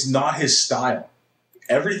 it's not his style.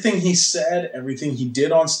 Everything he said, everything he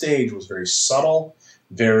did on stage was very subtle,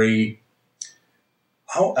 very.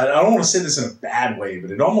 I don't want to say this in a bad way,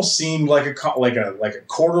 but it almost seemed like a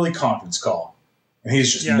quarterly conference call, and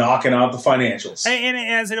he's just knocking out the financials. And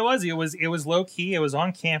as it was low key. It was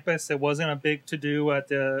on campus. It wasn't a big to do at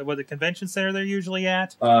the convention center they're usually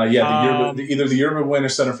at. Either the Yerba Buena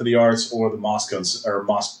Center for the Arts or the Moscone Center,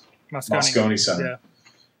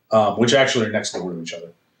 which actually are next door to each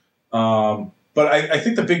other. But I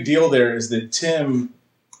think the big deal there is that Tim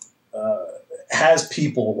has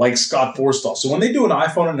people like Scott Forstall. So when they do an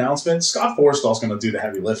iPhone announcement, Scott Forstall's going to do the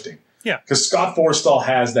heavy lifting. Yeah. Because Scott Forstall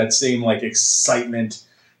has that same excitement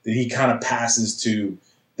that he kind of passes to,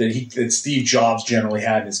 that Steve Jobs generally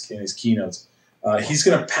had in his keynotes. He's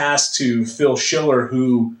going to pass to Phil Schiller,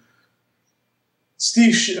 who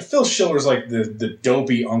Phil Schiller's like the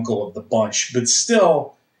dopey uncle of the bunch, but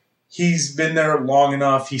still he's been there long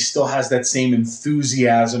enough. He still has that same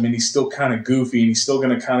enthusiasm, and he's still kind of goofy, and he's still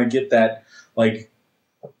going to kind of get that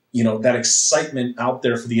that excitement out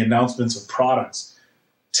there for the announcements of products.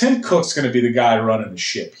 Tim Cook's going to be the guy running the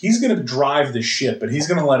ship. He's going to drive the ship, but he's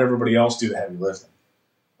going to let everybody else do the heavy lifting.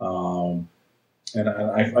 And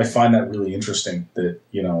I find that really interesting that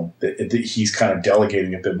he's kind of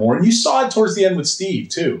delegating a bit more. And you saw it towards the end with Steve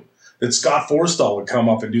too, that Scott Forstall would come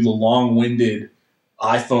up and do the long-winded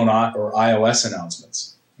iPhone or iOS announcements.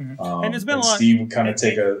 Mm-hmm. And there's been a lot. Steve would kind of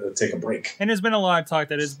take a break. And there's been a lot of talk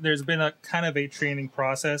that there's been a kind of a training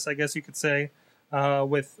process, I guess you could say,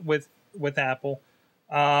 with Apple.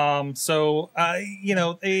 It's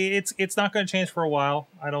not going to change for a while,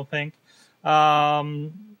 I don't think.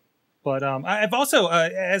 But I've also,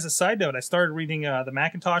 as a side note, I started reading The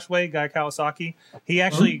Macintosh Way, Guy Kawasaki. He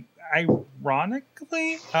actually,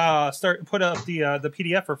 ironically, put up the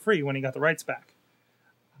PDF for free when he got the rights back.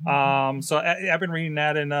 So I've been reading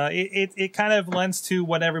that, and it kind of lends to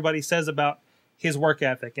what everybody says about his work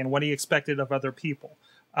ethic and what he expected of other people.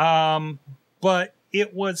 But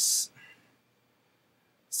it was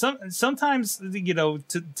sometimes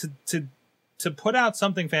to put out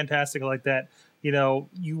something fantastic like that.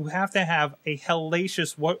 You have to have a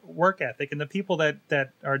hellacious work ethic, and the people that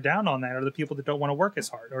are down on that are the people that don't want to work as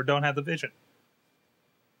hard or don't have the vision.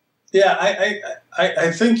 Yeah,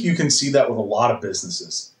 I think you can see that with a lot of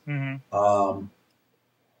businesses. Mm-hmm.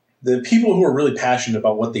 The people who are really passionate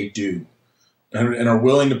about what they do and are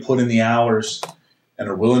willing to put in the hours and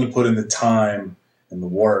are willing to put in the time and the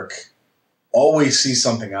work always see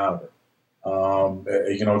something out of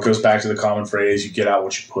it. It goes back to the common phrase, you get out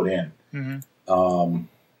what you put in. Mm-hmm.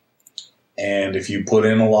 And if you put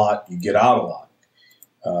in a lot, you get out a lot.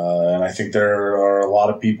 And I think there are a lot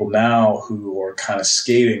of people now who are kind of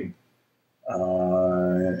skating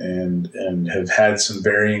and have had some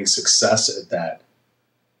varying success at that.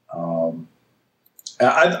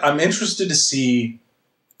 I'm interested to see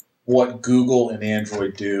what Google and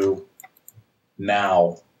Android do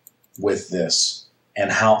now with this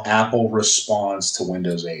and how Apple responds to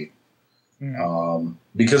Windows 8. Mm-hmm.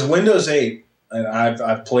 Because Windows 8, and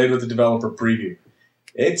I've played with the developer preview,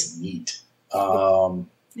 it's neat.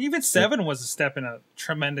 Even 7 was a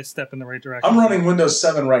tremendous step in the right direction. I'm running Windows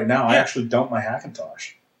 7 right now. Yeah. I actually dumped my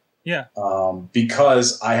Hackintosh. Yeah.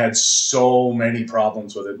 Because I had so many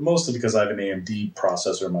problems with it, mostly because I have an AMD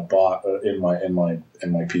processor in my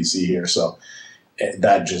PC here, so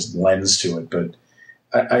that just lends to it. But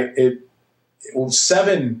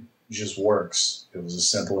 7 just works. It was a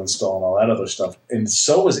simple install and all that other stuff, and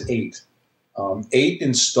so was 8. 8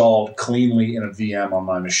 installed cleanly in a VM on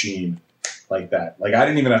my machine like that. Like I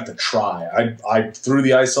didn't even have to try. I threw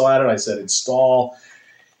the ISO at it. I said install.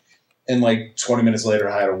 And like 20 minutes later,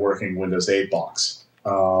 I had a working Windows 8 box.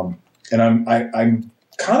 And I'm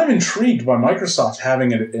kind of intrigued by Microsoft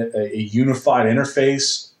having a unified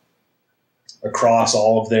interface across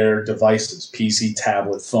all of their devices, PC,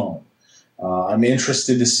 tablet, phone. I'm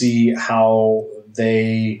interested to see how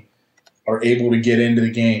they are able to get into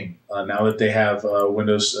the game now that they have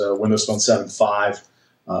Windows Phone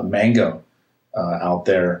 7.5 Mango out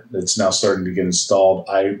there that's now starting to get installed.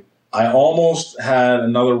 I almost had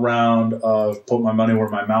another round of put my money where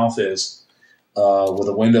my mouth is with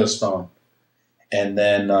a Windows Phone. And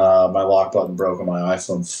then my lock button broke on my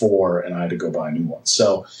iPhone 4, and I had to go buy a new one.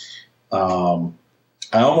 So I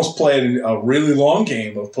almost played a really long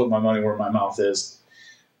game of putting my money where my mouth is,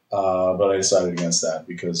 but I decided against that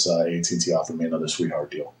because AT&T offered me another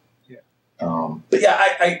sweetheart deal. Yeah. But yeah,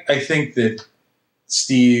 I think that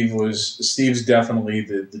Steve's definitely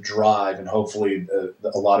the drive, and hopefully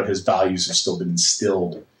a lot of his values have still been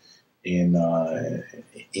instilled in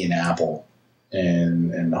Apple,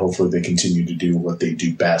 and hopefully they continue to do what they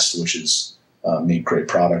do best, which is make great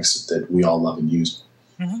products that we all love and use.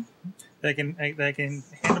 Mm-hmm. They can hand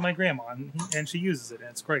to my grandma, and she uses it, and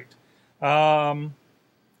it's great.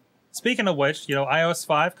 Speaking of which, iOS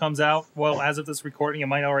 5 comes out. Well, as of this recording, you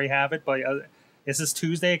might already have it, but this is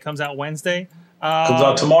Tuesday. It comes out Wednesday. Comes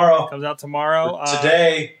out tomorrow.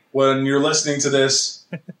 Today, when you're listening to this,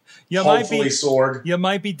 hopefully Sorg. You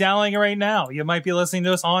might be downloading it right now. You might be listening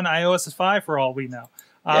to us on iOS 5 for all we know.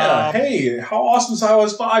 Hey, how awesome is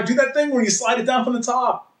iOS 5? Do that thing where you slide it down from the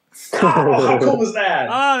top. Oh, how cool was that?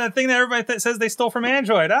 That thing that everybody says they stole from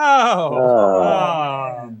Android. That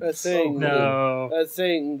thing. No. That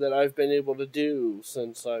thing that I've been able to do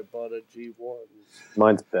since I bought a G1.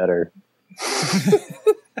 Mine's better.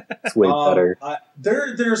 It's way better.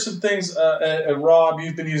 There are some things. Rob,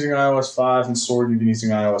 you've been using iOS 5, and Sword, you've been using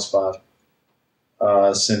iOS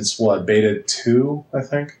 5 since what, beta 2, I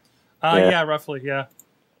think. Yeah, roughly, yeah.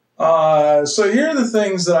 So here are the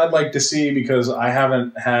things that I'd like to see because I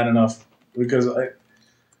haven't had enough. Because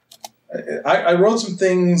I wrote some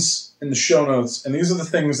things in the show notes, and these are the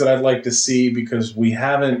things that I'd like to see because people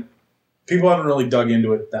haven't really dug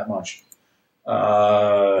into it that much.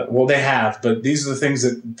 Well, they have, but these are the things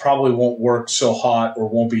that probably won't work so hot or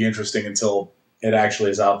won't be interesting until it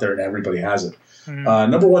actually is out there and everybody has it.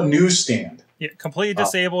 Mm-hmm. Number one, newsstand. Yeah, completely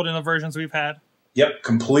disabled in the versions we've had. Yep,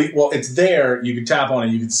 complete. Well, it's there. You can tap on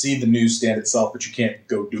it. You can see the newsstand itself, but you can't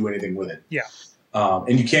go do anything with it. Yeah.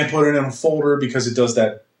 And you can't put it in a folder because it does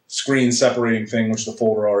that screen separating thing, which the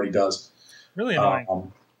folder already does. Really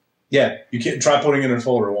annoying. Yeah, you can't try putting it in a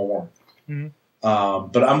folder. It won't work. Mm-hmm.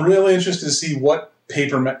 But I'm really interested to see what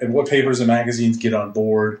papers and magazines get on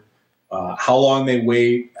board, how long they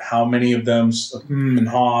wait, how many of them and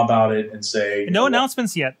haw about it and say... No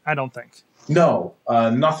announcements yet, I don't think. No,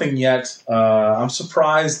 nothing yet. I'm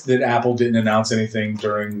surprised that Apple didn't announce anything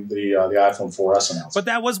during the iPhone 4S announcement. But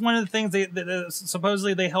that was one of the things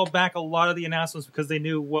supposedly they held back a lot of the announcements because they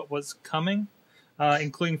knew what was coming,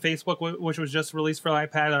 including Facebook, which was just released for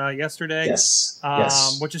iPad yesterday. Yes.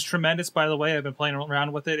 Which is tremendous, by the way. I've been playing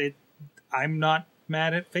around with it. I'm not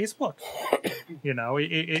mad at Facebook.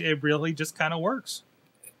 It really just kind of works.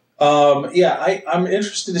 I'm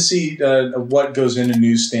interested to see what goes into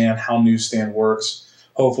Newsstand, how Newsstand works.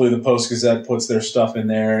 Hopefully the Post-Gazette puts their stuff in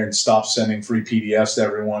there and stops sending free PDFs to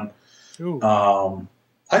everyone. Ooh.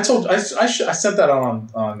 I sent that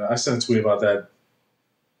I sent a tweet about that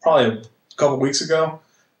probably a couple weeks ago.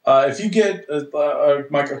 If you get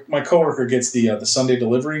my coworker gets the Sunday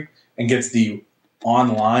delivery and gets the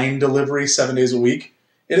online delivery 7 days a week,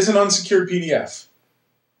 it is an unsecured PDF.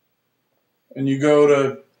 And you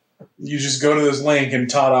just go to this link and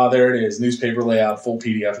ta-da, there it is. Newspaper layout, full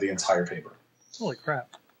PDF of the entire paper. Holy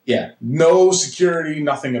crap. Yeah, no security,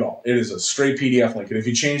 nothing at all. It is a straight PDF link. And if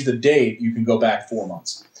you change the date, you can go back 4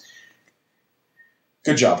 months.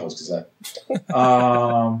 Good job, Post-Gazette.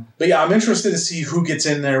 But yeah, I'm interested to see who gets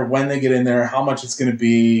in there, when they get in there, how much it's going to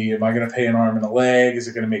be. Am I going to pay an arm and a leg? Is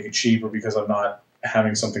it going to make it cheaper because I'm not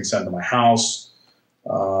having something sent to my house?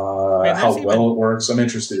 How well it works. I'm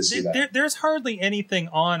interested to see that. There's hardly anything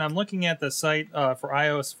on. I'm looking at the site for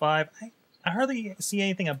iOS 5. I hardly see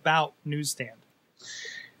anything about Newsstand.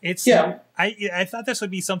 I thought this would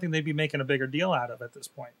be something they'd be making a bigger deal out of at this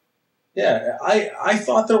point. Yeah, I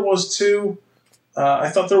thought there was too. I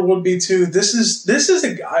thought there would be too. This is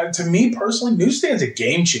to me personally, Newsstand's a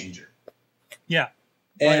game changer. Yeah,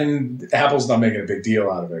 and Apple's not making a big deal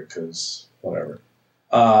out of it because whatever.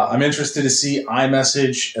 I'm interested to see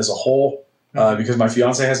iMessage as a whole because my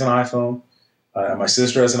fiance has an iPhone, my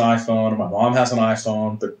sister has an iPhone, and my mom has an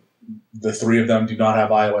iPhone, but the three of them do not have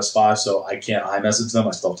iOS 5, so I can't iMessage them.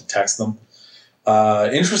 I still have to text them.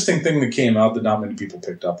 Interesting thing that came out that not many people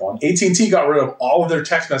picked up on. AT&T got rid of all of their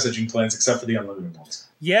text messaging plans except for the unlimited ones.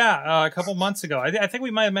 Yeah, a couple months ago. I think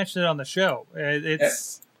we might have mentioned it on the show.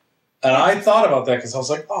 And I thought about that because I was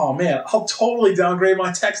like, oh, man, I'll totally downgrade my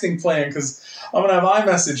texting plan because I'm going to have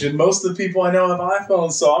iMessage, and most of the people I know have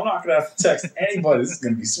iPhones, so I'm not going to have to text anybody. This is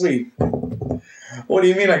going to be sweet. What do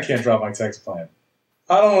you mean I can't drop my text plan?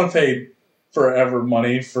 I don't want to pay forever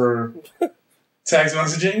money for text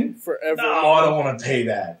messaging. Forever. No, I don't want to pay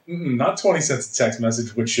that. Not 20 cents a text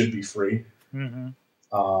message, which should be free. Mm-hmm.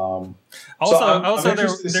 I'm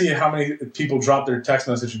interested to see how many people drop their text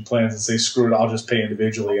messaging plans and say, "Screw it, I'll just pay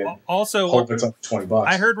individually." And hope it's up to $20.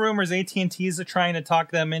 I heard rumors AT&T's are trying to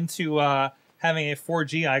talk them into having a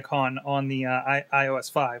 4G icon on the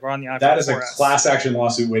iOS 5 or on the iPhone 4S. That is a class action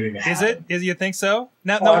lawsuit waiting to happen. Is it? You think so?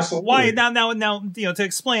 Now, why? Now, to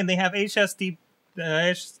explain, they have SHP.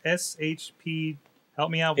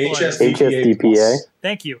 Help me out. HSDPA.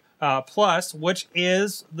 Thank you. Plus, which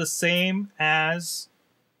is the same as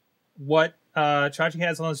what Chachi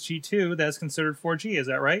has on his G2 that's considered 4G. Is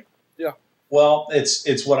that right? Yeah. Well,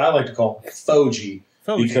 it's what I like to call 4G.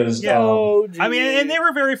 Because I mean, and they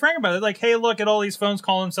were very frank about it. Like, hey, look at all these phones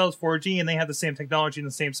calling themselves 4G, and they have the same technology and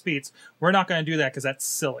the same speeds. We're not going to do that because that's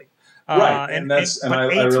silly. Right, and I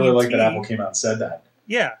really like that Apple came out and said that.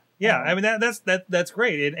 Yeah. I mean that's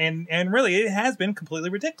great, and really it has been completely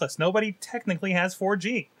ridiculous. Nobody technically has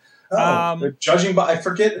 4G. Judging by, I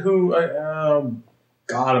forget who.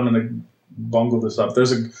 God, I'm going to bungle this up.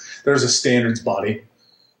 There's a standards body,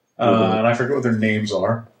 and I forget what their names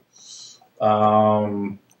are.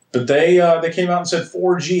 But they came out and said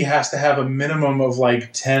 4G has to have a minimum of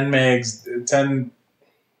like 10 megs,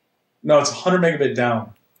 no, it's 100 megabit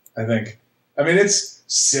down, I think. I mean, it's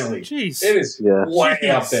silly. Jeez. It is way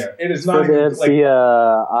up there. It is not even it's like the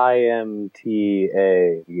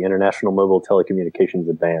IMTA, the International Mobile Telecommunications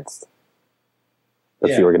Advanced.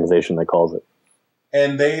 That's the organization that calls it.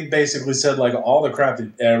 And they basically said, like, all the crap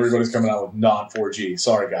that everybody's coming out with not 4G.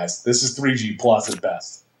 Sorry, guys. This is 3G plus at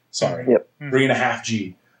best. Sorry. Yep.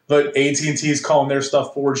 3.5G. But AT&T is calling their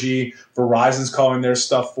stuff 4G. Verizon's calling their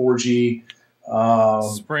stuff 4G.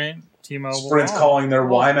 Sprint, T-Mobile. Sprint's calling their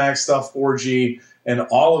WiMAX stuff 4G. And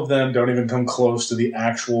all of them don't even come close to the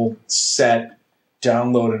actual set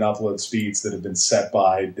download and upload speeds that have been set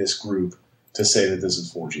by this group to say that this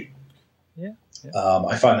is 4G. Yeah.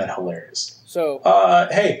 I find that hilarious. So,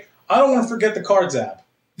 hey, I don't want to forget the Cards app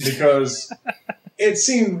because it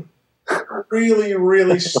seemed really,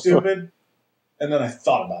 really stupid, and then I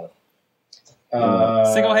thought about it.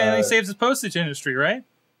 Single-handedly saves the postage industry, right?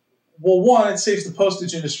 Well, one, it saves the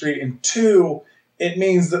postage industry, and two, it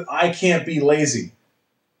means that I can't be lazy.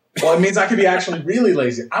 Well, it means I can be actually really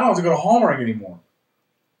lazy. I don't have to go to Hallmark anymore.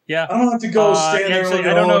 Yeah. I don't have to go stand there and look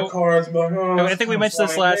at all the cards and be like, oh, I think we mentioned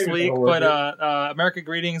this last week, but America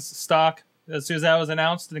Greetings stock, as soon as that was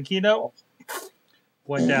announced in the keynote,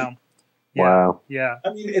 went down. Yeah. Wow. Yeah.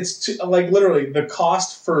 I mean, it's like literally the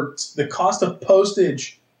cost of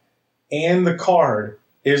postage and the card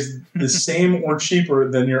is the same or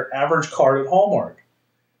cheaper than your average card at Hallmark.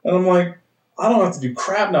 And I'm like, I don't have to do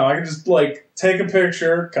crap now. I can just like take a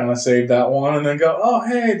picture, kind of save that one, and then go, oh,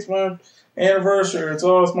 hey, it's my anniversary. It's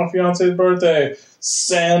my fiance's birthday.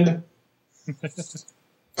 Send.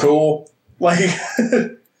 Cool. Like,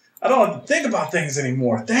 I don't have to think about things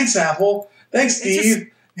anymore. Thanks, Apple. Thanks,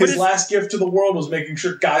 Steve. His last gift to the world was making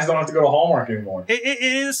sure guys don't have to go to Hallmark anymore. It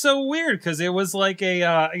is so weird because it was like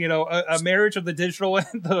a marriage of the digital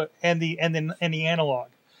and the analog.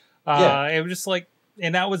 It was just like,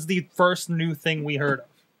 and that was the first new thing we heard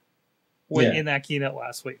of in that keynote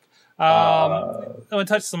last week. I'm going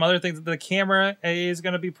to touch some other things. The camera is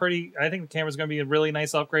going to be pretty. I think the camera is going to be a really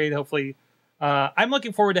nice upgrade. Hopefully, I'm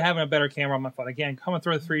looking forward to having a better camera on my phone. Again, coming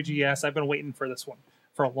through the 3GS, I've been waiting for this one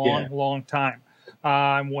for a long time.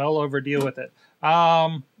 I'm well overdue with it.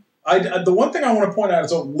 The one thing I want to point out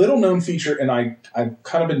is a little known feature, and I've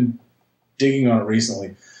kind of been digging on it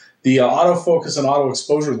recently. The autofocus and auto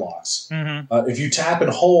exposure locks. Mm-hmm. If you tap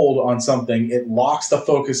and hold on something, it locks the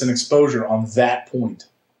focus and exposure on that point.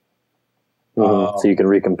 So you can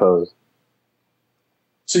recompose.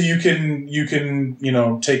 So you can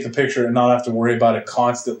take the picture and not have to worry about it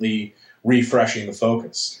constantly refreshing the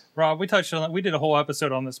focus. Rob, we touched on that. We did a whole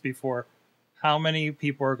episode on this before. How many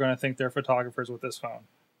people are going to think they're photographers with this phone?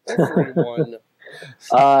 Everyone.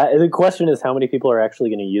 The question is, how many people are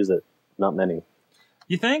actually going to use it? Not many.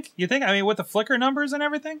 You think? I mean, with the Flickr numbers and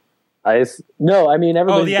everything? No, I mean,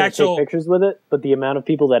 everybody's going to take pictures with it, but the amount of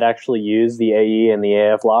people that actually use the AE and the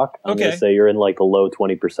AF lock, I'm going to say you're in like the low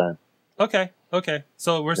 20%. Okay.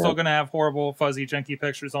 So we're still going to have horrible, fuzzy, janky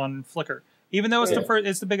pictures on Flickr, even though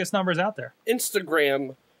it's the biggest numbers out there.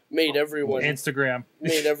 Instagram made everyone. Instagram.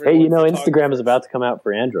 Made everyone. Hey, Instagram is about to come out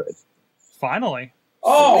for Android. Finally.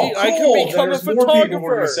 Oh, cool. I can become There's a more photographer. people who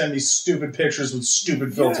are going to send me stupid pictures with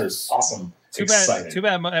stupid filters. Awesome. Too bad.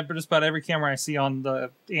 Just about every camera I see on the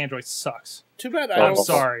Android sucks. Too bad. I'm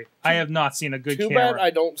sorry. I have not seen a good camera. Too bad I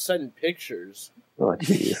don't send pictures. Oh,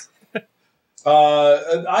 jeez.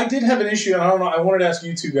 I did have an issue, and I don't know. I wanted to ask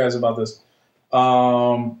you two guys about this.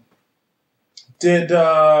 Have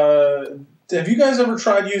you guys ever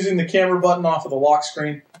tried using the camera button off of the lock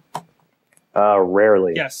screen?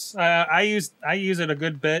 Rarely. Yes, I use it a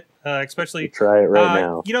good bit, especially. Try it right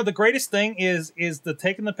now. The greatest thing is the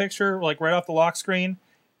taking the picture like right off the lock screen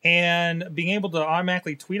and being able to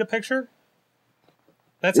automatically tweet a picture.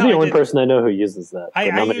 That's You're the only person I know who uses that. I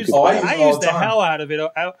use the hell out of it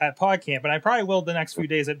at PodCamp, and I probably will the next few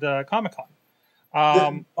days at Comic-Con.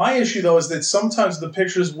 My issue though is that sometimes the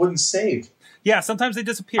pictures wouldn't save. Yeah, sometimes they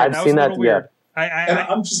disappear. I've seen that. Weird.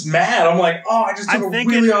 I'm just mad. I'm like, I just took a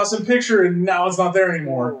really awesome picture, and now it's not there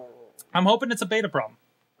anymore. I'm hoping it's a beta problem.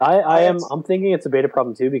 I'm thinking it's a beta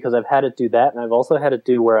problem too, because I've had it do that, and I've also had it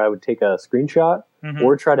do where I would take a screenshot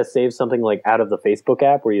or try to save something like out of the Facebook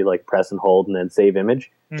app where you like press and hold and then save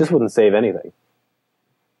image. Just wouldn't save anything.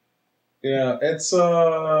 Yeah, it's kind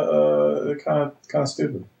of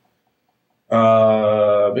stupid.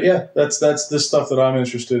 But yeah, that's the stuff that I'm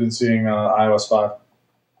interested in seeing on iOS 5.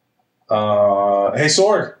 Hey,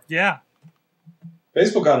 Sorg. Yeah.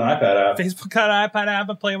 Facebook got an iPad app. Facebook got an iPad app.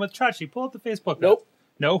 I'm playing with Chachi. Pull up the Facebook app. Nope.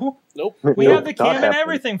 No? Nope. We have the cam and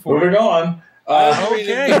everything for it. Moving on.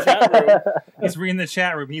 Okay. He's reading the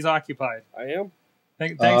chat room. He's occupied. I am.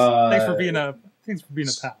 Thanks for being a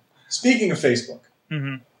pal. Speaking of Facebook,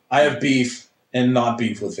 I have beef and not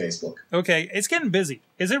beef with Facebook. Okay, it's getting busy.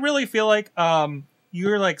 Does it really feel like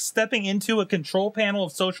you're like stepping into a control panel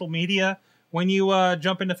of social media when you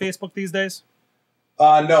jump into Facebook these days?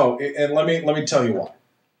 No, and let me tell you why.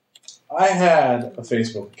 I had a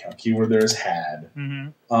Facebook account. Keyword there is had.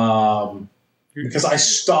 Because I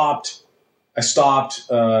stopped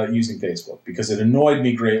using Facebook because it annoyed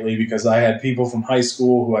me greatly because I had people from high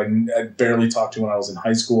school who I barely talked to when I was in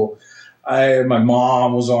high school. My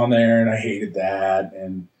mom was on there and I hated that,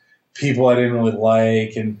 and people I didn't really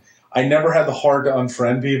like, and I never had the heart to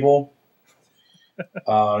unfriend people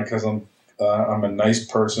because I'm a nice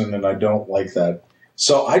person and I don't like that.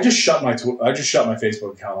 So I just shut my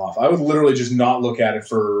Facebook account off. I would literally just not look at it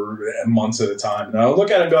for months at a time. And I would look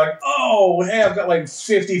at it and be like, oh, hey, I've got like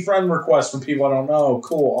 50 friend requests from people I don't know.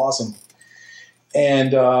 Cool, awesome.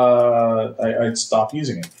 And I stopped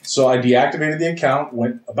using it. So I deactivated the account,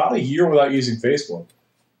 went about a year without using Facebook,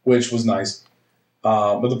 which was nice.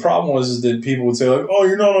 But the problem was that people would say, like, oh,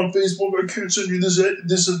 you're not on Facebook. I can't send you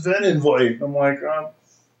this event invite. I'm like,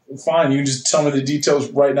 fine. You can just tell me the details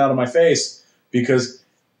right now to my face, because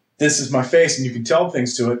this is my face and you can tell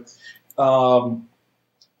things to it.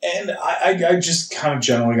 And I just kind of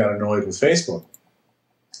generally got annoyed with Facebook.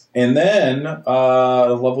 And then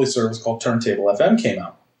a lovely service called Turntable FM came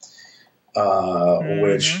out,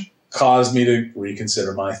 which caused me to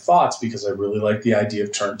reconsider my thoughts because I really liked the idea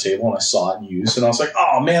of Turntable and I saw it in use. And I was like,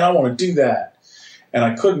 oh, man, I want to do that. and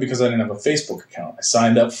I couldn't because I didn't have a Facebook account. I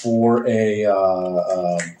signed up for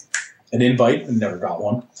an invite and never got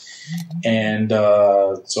one, and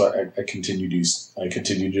so I continued to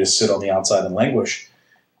just sit on the outside and languish.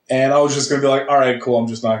 And I was just going to be like, all right, cool. I'm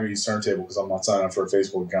just not going to use Turntable because I'm not signing up for a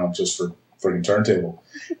Facebook account just for freaking Turntable.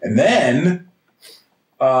 And then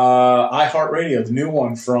iHeartRadio, the new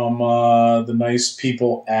one from the nice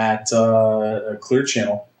people at Clear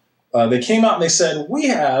Channel, they came out and they said, we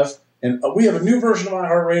have a new version of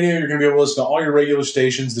iHeartRadio. You're going to be able to listen to all your regular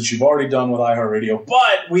stations that you've already done with iHeartRadio.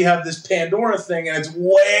 But we have this Pandora thing, and it's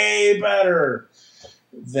way better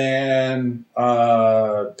than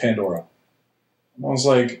Pandora. I was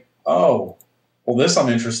like, oh, well, this I'm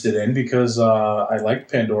interested in because I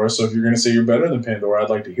like Pandora. So if you're going to say you're better than Pandora, I'd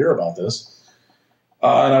like to hear about this.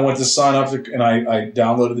 And I went to sign up, and I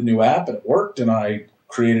downloaded the new app, and it worked. And I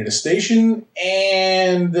created a station,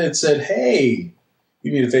 and it said, hey,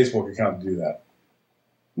 you need a Facebook account to do that.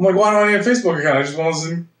 I'm like, why do I need a Facebook account? I just want to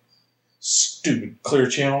listen. Stupid Clear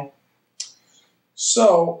Channel.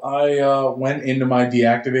 So I went into my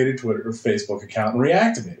deactivated Twitter or Facebook account and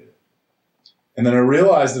reactivated it. And then I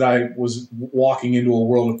realized that I was walking into a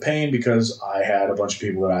world of pain because I had a bunch of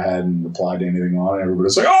people that I hadn't replied to anything on, and everybody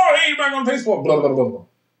was like, oh, hey, you're back on Facebook, blah, blah, blah, blah.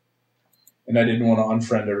 And I didn't want to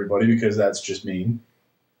unfriend everybody because that's just mean.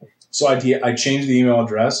 So I changed the email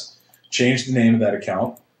address, changed the name of that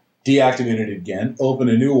account, deactivated it again, opened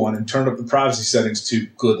a new one, and turned up the privacy settings to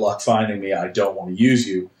good luck finding me. I don't want to use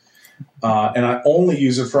you. And I only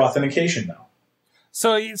use it for authentication now.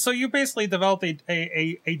 So you basically developed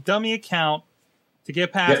a dummy account to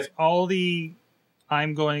get past all the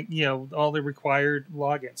all the required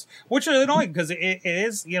logins, which is annoying because it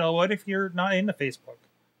is, what if you're not into Facebook?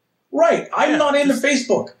 Right. I'm not into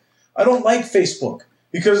Facebook. I don't like Facebook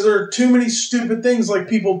because there are too many stupid things like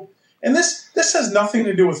people. And this has nothing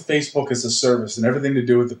to do with Facebook as a service and everything to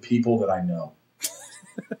do with the people that I know.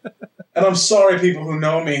 And I'm sorry, people who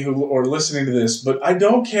know me who are listening to this, but I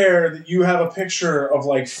don't care that you have a picture of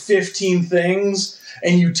like 15 things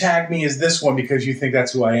and you tag me as this one because you think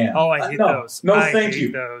that's who I am. Oh, I hate those. No, thank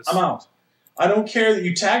you. Those. I'm out. I don't care that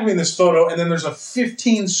you tag me in this photo and then there's a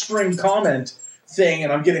 15-string comment thing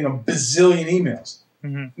and I'm getting a bazillion emails.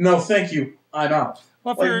 Mm-hmm. No, thank you. I'm out.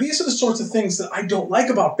 Well, these are the sorts of things that I don't like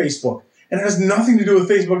about Facebook. And it has nothing to do with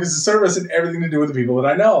Facebook as a service and everything to do with the people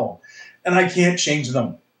that I know. And I can't change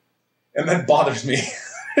them. And that bothers me.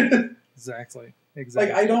 Exactly.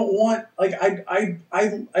 Like I don't want I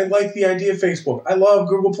like the idea of Facebook. I love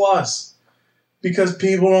Google Plus because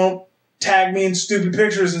people don't tag me in stupid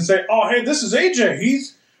pictures and say, "Oh, hey, this is AJ.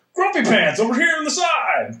 He's Grumpy Pants over here on the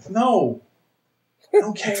side." No, I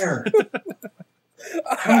don't care.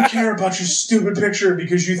 I don't care about your stupid picture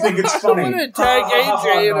because you think it's funny. I'm going to tag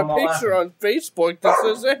AJ in a picture on Facebook that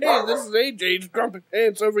says, hey, this is AJ's Grumpy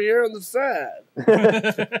Pants over here on the side.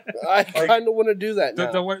 I kind of want to do that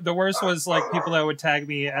now. The worst was like people that would tag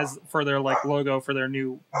me as for their like logo for their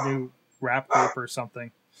new rap group or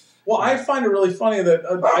something. Well, I find it really funny that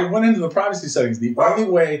I went into the privacy settings. The only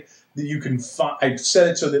way that you can find, I set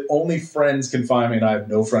it so that only friends can find me, and I have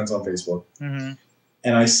no friends on Facebook. Mm-hmm.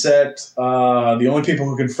 And I set the only people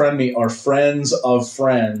who can friend me are friends of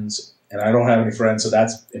friends, and I don't have any friends, so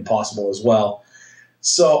that's impossible as well.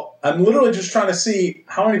 So I'm literally just trying to see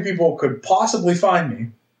how many people could possibly find me,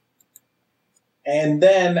 and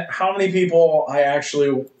then how many people I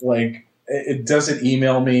actually like. It doesn't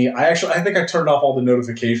email me. I think I turned off all the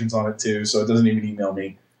notifications on it too, so it doesn't even email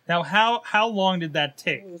me. Now, how long did that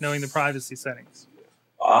take? Knowing the privacy settings.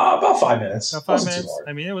 About 5 minutes. About 5 minutes.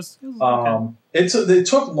 I mean, it was okay. It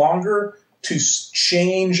took longer to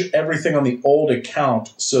change everything on the old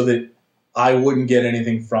account so that I wouldn't get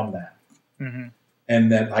anything from that,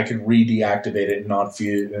 and that I could re-deactivate it and not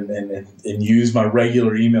feed and use my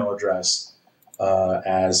regular email address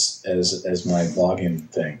as my login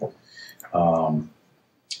thing.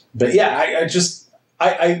 But yeah,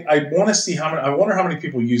 I want to see how many. I wonder how many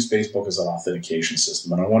people use Facebook as an authentication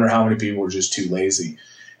system, and I wonder how many people are just too lazy.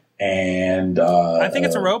 And I think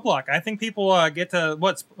it's a roadblock. I think people get to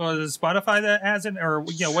Spotify that has it, or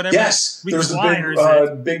whatever. Yes, there's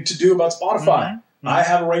a big to do about Spotify. Mm-hmm. I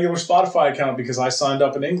have a regular Spotify account because I signed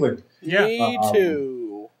up in England. Yeah, me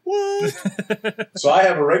too. What? So I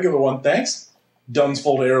have a regular one. Thanks,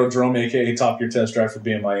 Dunsfold Aerodrome, aka Top Gear Test Drive, for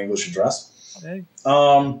being my English address. Hey.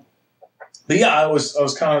 But yeah, I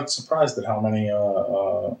was kind of surprised at how many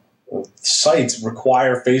sites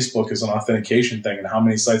require Facebook as an authentication thing and how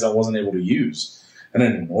many sites I wasn't able to use. And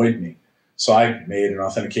it annoyed me. So I made an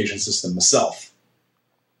authentication system myself.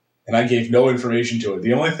 And I gave no information to it.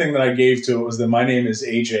 The only thing that I gave to it was that my name is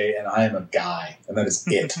AJ and I am a guy. And that is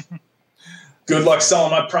it. Good luck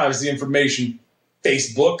selling my privacy information,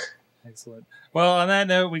 Facebook. Excellent. Well, on that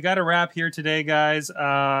note, we got to wrap here today, guys.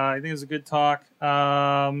 I think it was a good talk.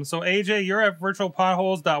 So, AJ, you're at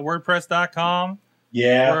virtualpotholes.wordpress.com.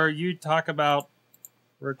 Yeah. Where you talk about...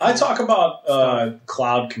 I talk about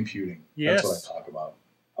cloud computing. Yes. That's what I talk about.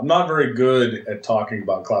 I'm not very good at talking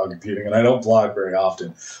about cloud computing, and I don't blog very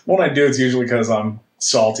often. When I do, it's usually because I'm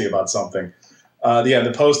salty about something.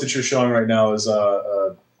 The post that you're showing right now is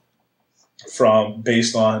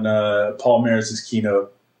based on Paul Maris's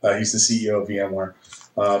keynote. He's the CEO of VMware.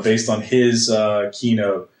 Based on his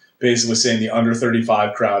keynote, basically saying the under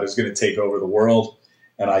 35 crowd is going to take over the world.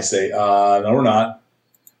 And I say, no, we're not.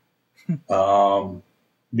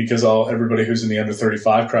 Because everybody who's in the under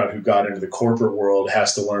 35 crowd who got into the corporate world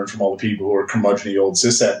has to learn from all the people who are curmudgeon old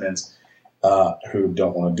sysadmins who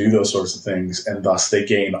don't want to do those sorts of things, and thus they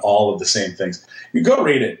gain all of the same things. You go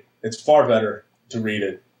read it. It's far better to read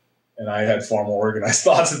it. And I had far more organized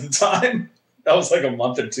thoughts at the time. That was like a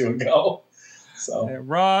month or two ago. So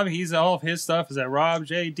Rob, all of his stuff is at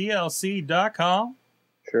robjdlc.com.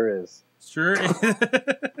 Sure is. Sure is.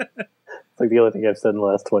 It's like the only thing I've said in the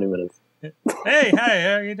last 20 minutes. Hey,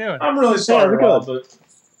 how you doing? I'm really sorry, Rob, but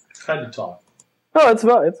had to talk. Oh, it's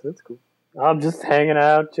cool. I'm just hanging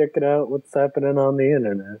out, checking out what's happening on the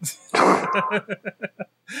internet.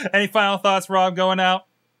 Any final thoughts, Rob, going out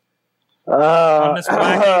on this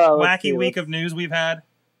wacky week of news we've had?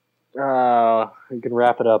 We can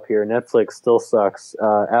wrap it up here. Netflix still sucks.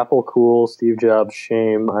 Apple, cool. Steve Jobs,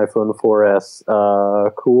 shame. iPhone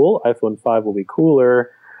 4S, cool. iPhone 5 will be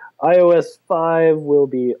cooler. iOS 5 will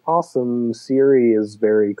be awesome. Siri is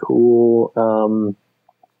very cool. And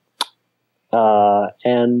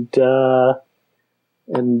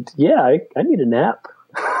yeah, I need a nap.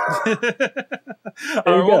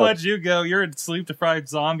 We'll let you go. You're a sleep-deprived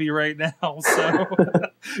zombie right now, so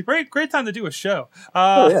great time to do a show.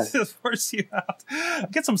 Force you out.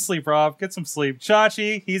 Get some sleep, Rob. Get some sleep.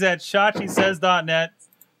 Chachi, he's at chachisays.net,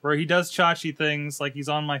 where he does Chachi things. Like he's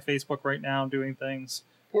on my Facebook right now doing things.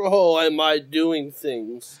 Oh, am I doing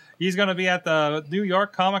things? He's going to be at the New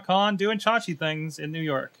York Comic-Con doing Chachi things in New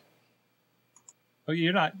York. Oh,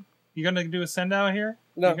 you're not? You going to do a send-out here?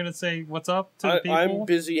 No. You're going to say what's up to the people? I'm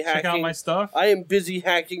busy hacking. Check out my stuff? I am busy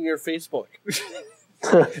hacking your Facebook.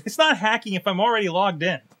 It's not hacking if I'm already logged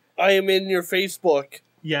in. I am in your Facebook.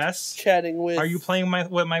 Yes. Chatting with... Are you playing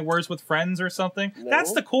with my Words with Friends or something? No.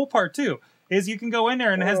 That's the cool part, too, is you can go in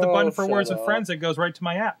there and it has the button for Words with Friends that goes right to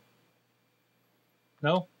my app.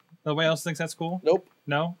 No? Nobody else thinks that's cool? Nope.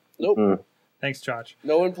 No? Nope. Thanks, Josh.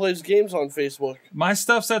 No one plays games on Facebook. My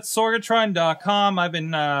stuff's at sorgatron.com. I've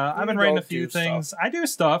been writing a few things. Stuff. I do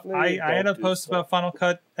stuff. No, I had a post about Final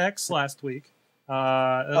Cut X last week.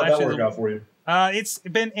 How'd that work out for you? It's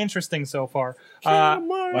been interesting so far.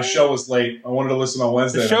 My show was late. I wanted to listen on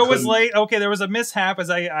Wednesday. The show was late. Okay, there was a mishap as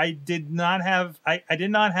I did not have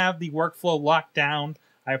the workflow locked down.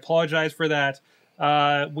 I apologize for that.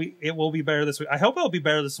 It will be better this week. I hope it'll be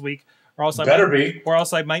better this week, or else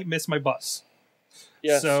I might miss my bus.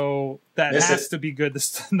 Yes. So that has to be good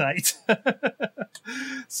this night.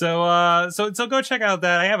 So go check out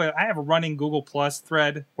that. I have a running Google Plus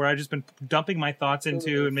thread where I've just been dumping my thoughts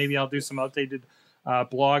into, and maybe I'll do some updated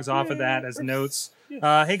blogs off of that as notes.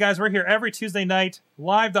 Hey guys, we're here every Tuesday night,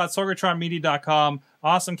 live.sorgatronmedia.com,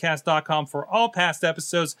 awesomecast.com for all past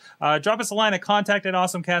episodes. Drop us a line at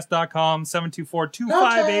contact@awesomecast.com,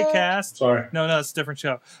 724-258-CAST. Sorry. No, it's a different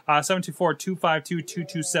show.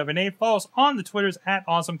 724-252-2278. Follow us on the Twitters at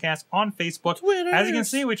AwesomeCast, on Facebook. Twitters. As you can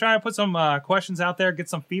see, we try to put some questions out there, get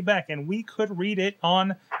some feedback, and we could read it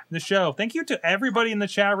on the show. Thank you to everybody in the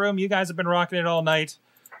chat room. You guys have been rocking it all night.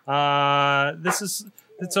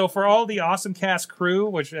 So for all the AwesomeCast crew,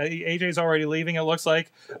 which AJ's already leaving, it looks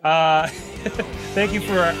like, thank you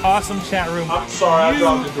for our awesome chat room. I'm sorry, I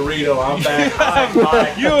dropped a Dorito. I'm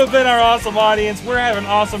back. You have been our awesome audience. We're having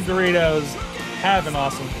awesome Doritos. Have an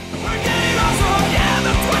awesome.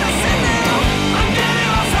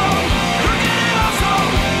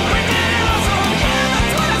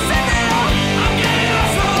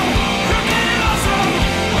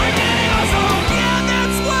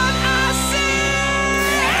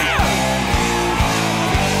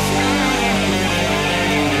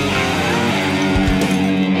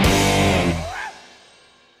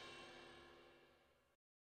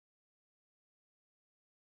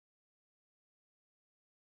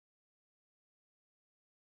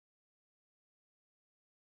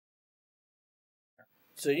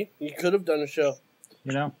 See? You could have done a show.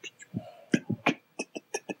 You know?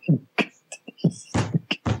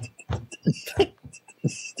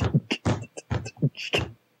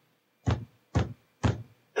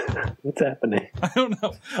 What's happening? I don't know.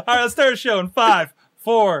 All right, let's start a show in 5,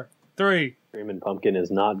 4, 3. Screaming pumpkin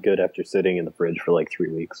is not good after sitting in the fridge for like 3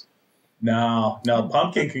 weeks. No, a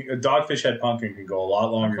dogfish head pumpkin can go a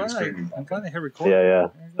lot longer than screaming I'm pumpkin. glad they hit record. Yeah.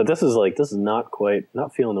 But this is not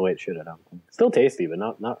feeling the way it should. I don't think. Still tasty, but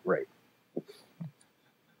not right.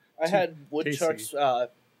 I had Woodchuck's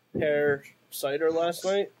pear cider last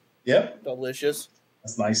night. Yep, Delicious.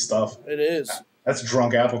 that's nice stuff. It is. That's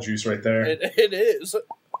drunk apple juice right there. It is.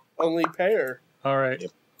 Only pear. All right.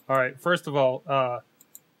 Yep. All right. First of all,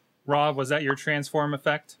 Rob, was that your transform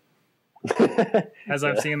effect? As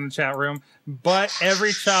I've seen in the chat room. But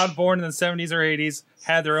every child born in the 70s or 80s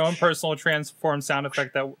had their own personal transform sound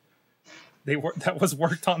effect that was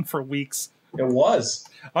worked on for weeks. It was.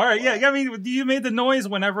 All right. Yeah. I mean, you made the noise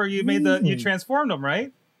whenever you transformed them,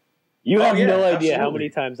 right? You have no idea absolutely. how many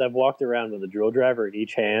times I've walked around with a drill driver in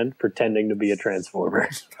each hand, pretending to be a transformer.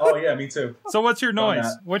 Oh yeah, me too. So what's your noise?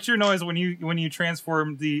 that. What's your noise when you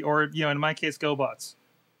transform in my case, GoBots?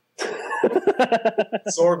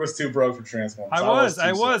 Sorg was too broke for Transformers.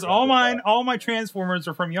 I was. All my Transformers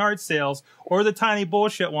are from yard sales or the tiny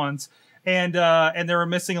bullshit ones, and they were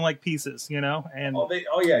missing like pieces, And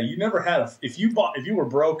you never had if you were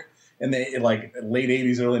broke in the late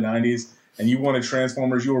 80s, early 90s, and you wanted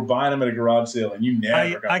Transformers, you were buying them at a garage sale, and you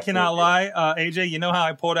never got. I cannot lie, AJ. You know how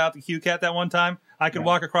I pulled out the Q-Cat that one time? I could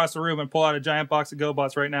walk across the room and pull out a giant box of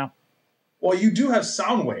GoBots right now. Well, you do have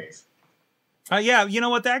Soundwave. Yeah, you know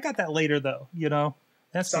what? I got that later though.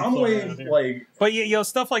 That's Soundwave, but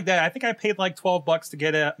stuff like that. I think I paid like $12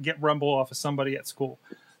 to get Rumble off of somebody at school.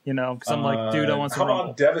 Because I'm like, dude, I want some How Rumble.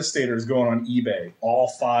 about Devastators going on eBay? All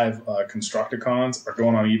 5 Constructicons are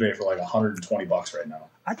going on eBay for like $120 right now.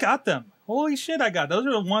 I got them. Holy shit, I got those.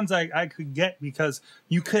 Are the ones I could get because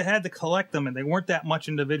you had to collect them and they weren't that much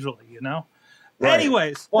individually. Right.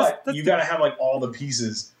 Anyways, but you got to have like all the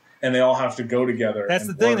pieces. And they all have to go together. That's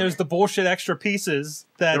the thing. Work. there's the bullshit extra pieces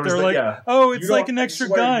that they're it's You like an extra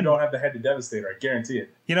gun. You don't have the head to Devastator. I guarantee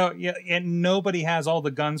it. And nobody has all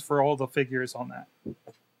the guns for all the figures on that.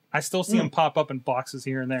 I still see them pop up in boxes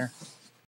here and there.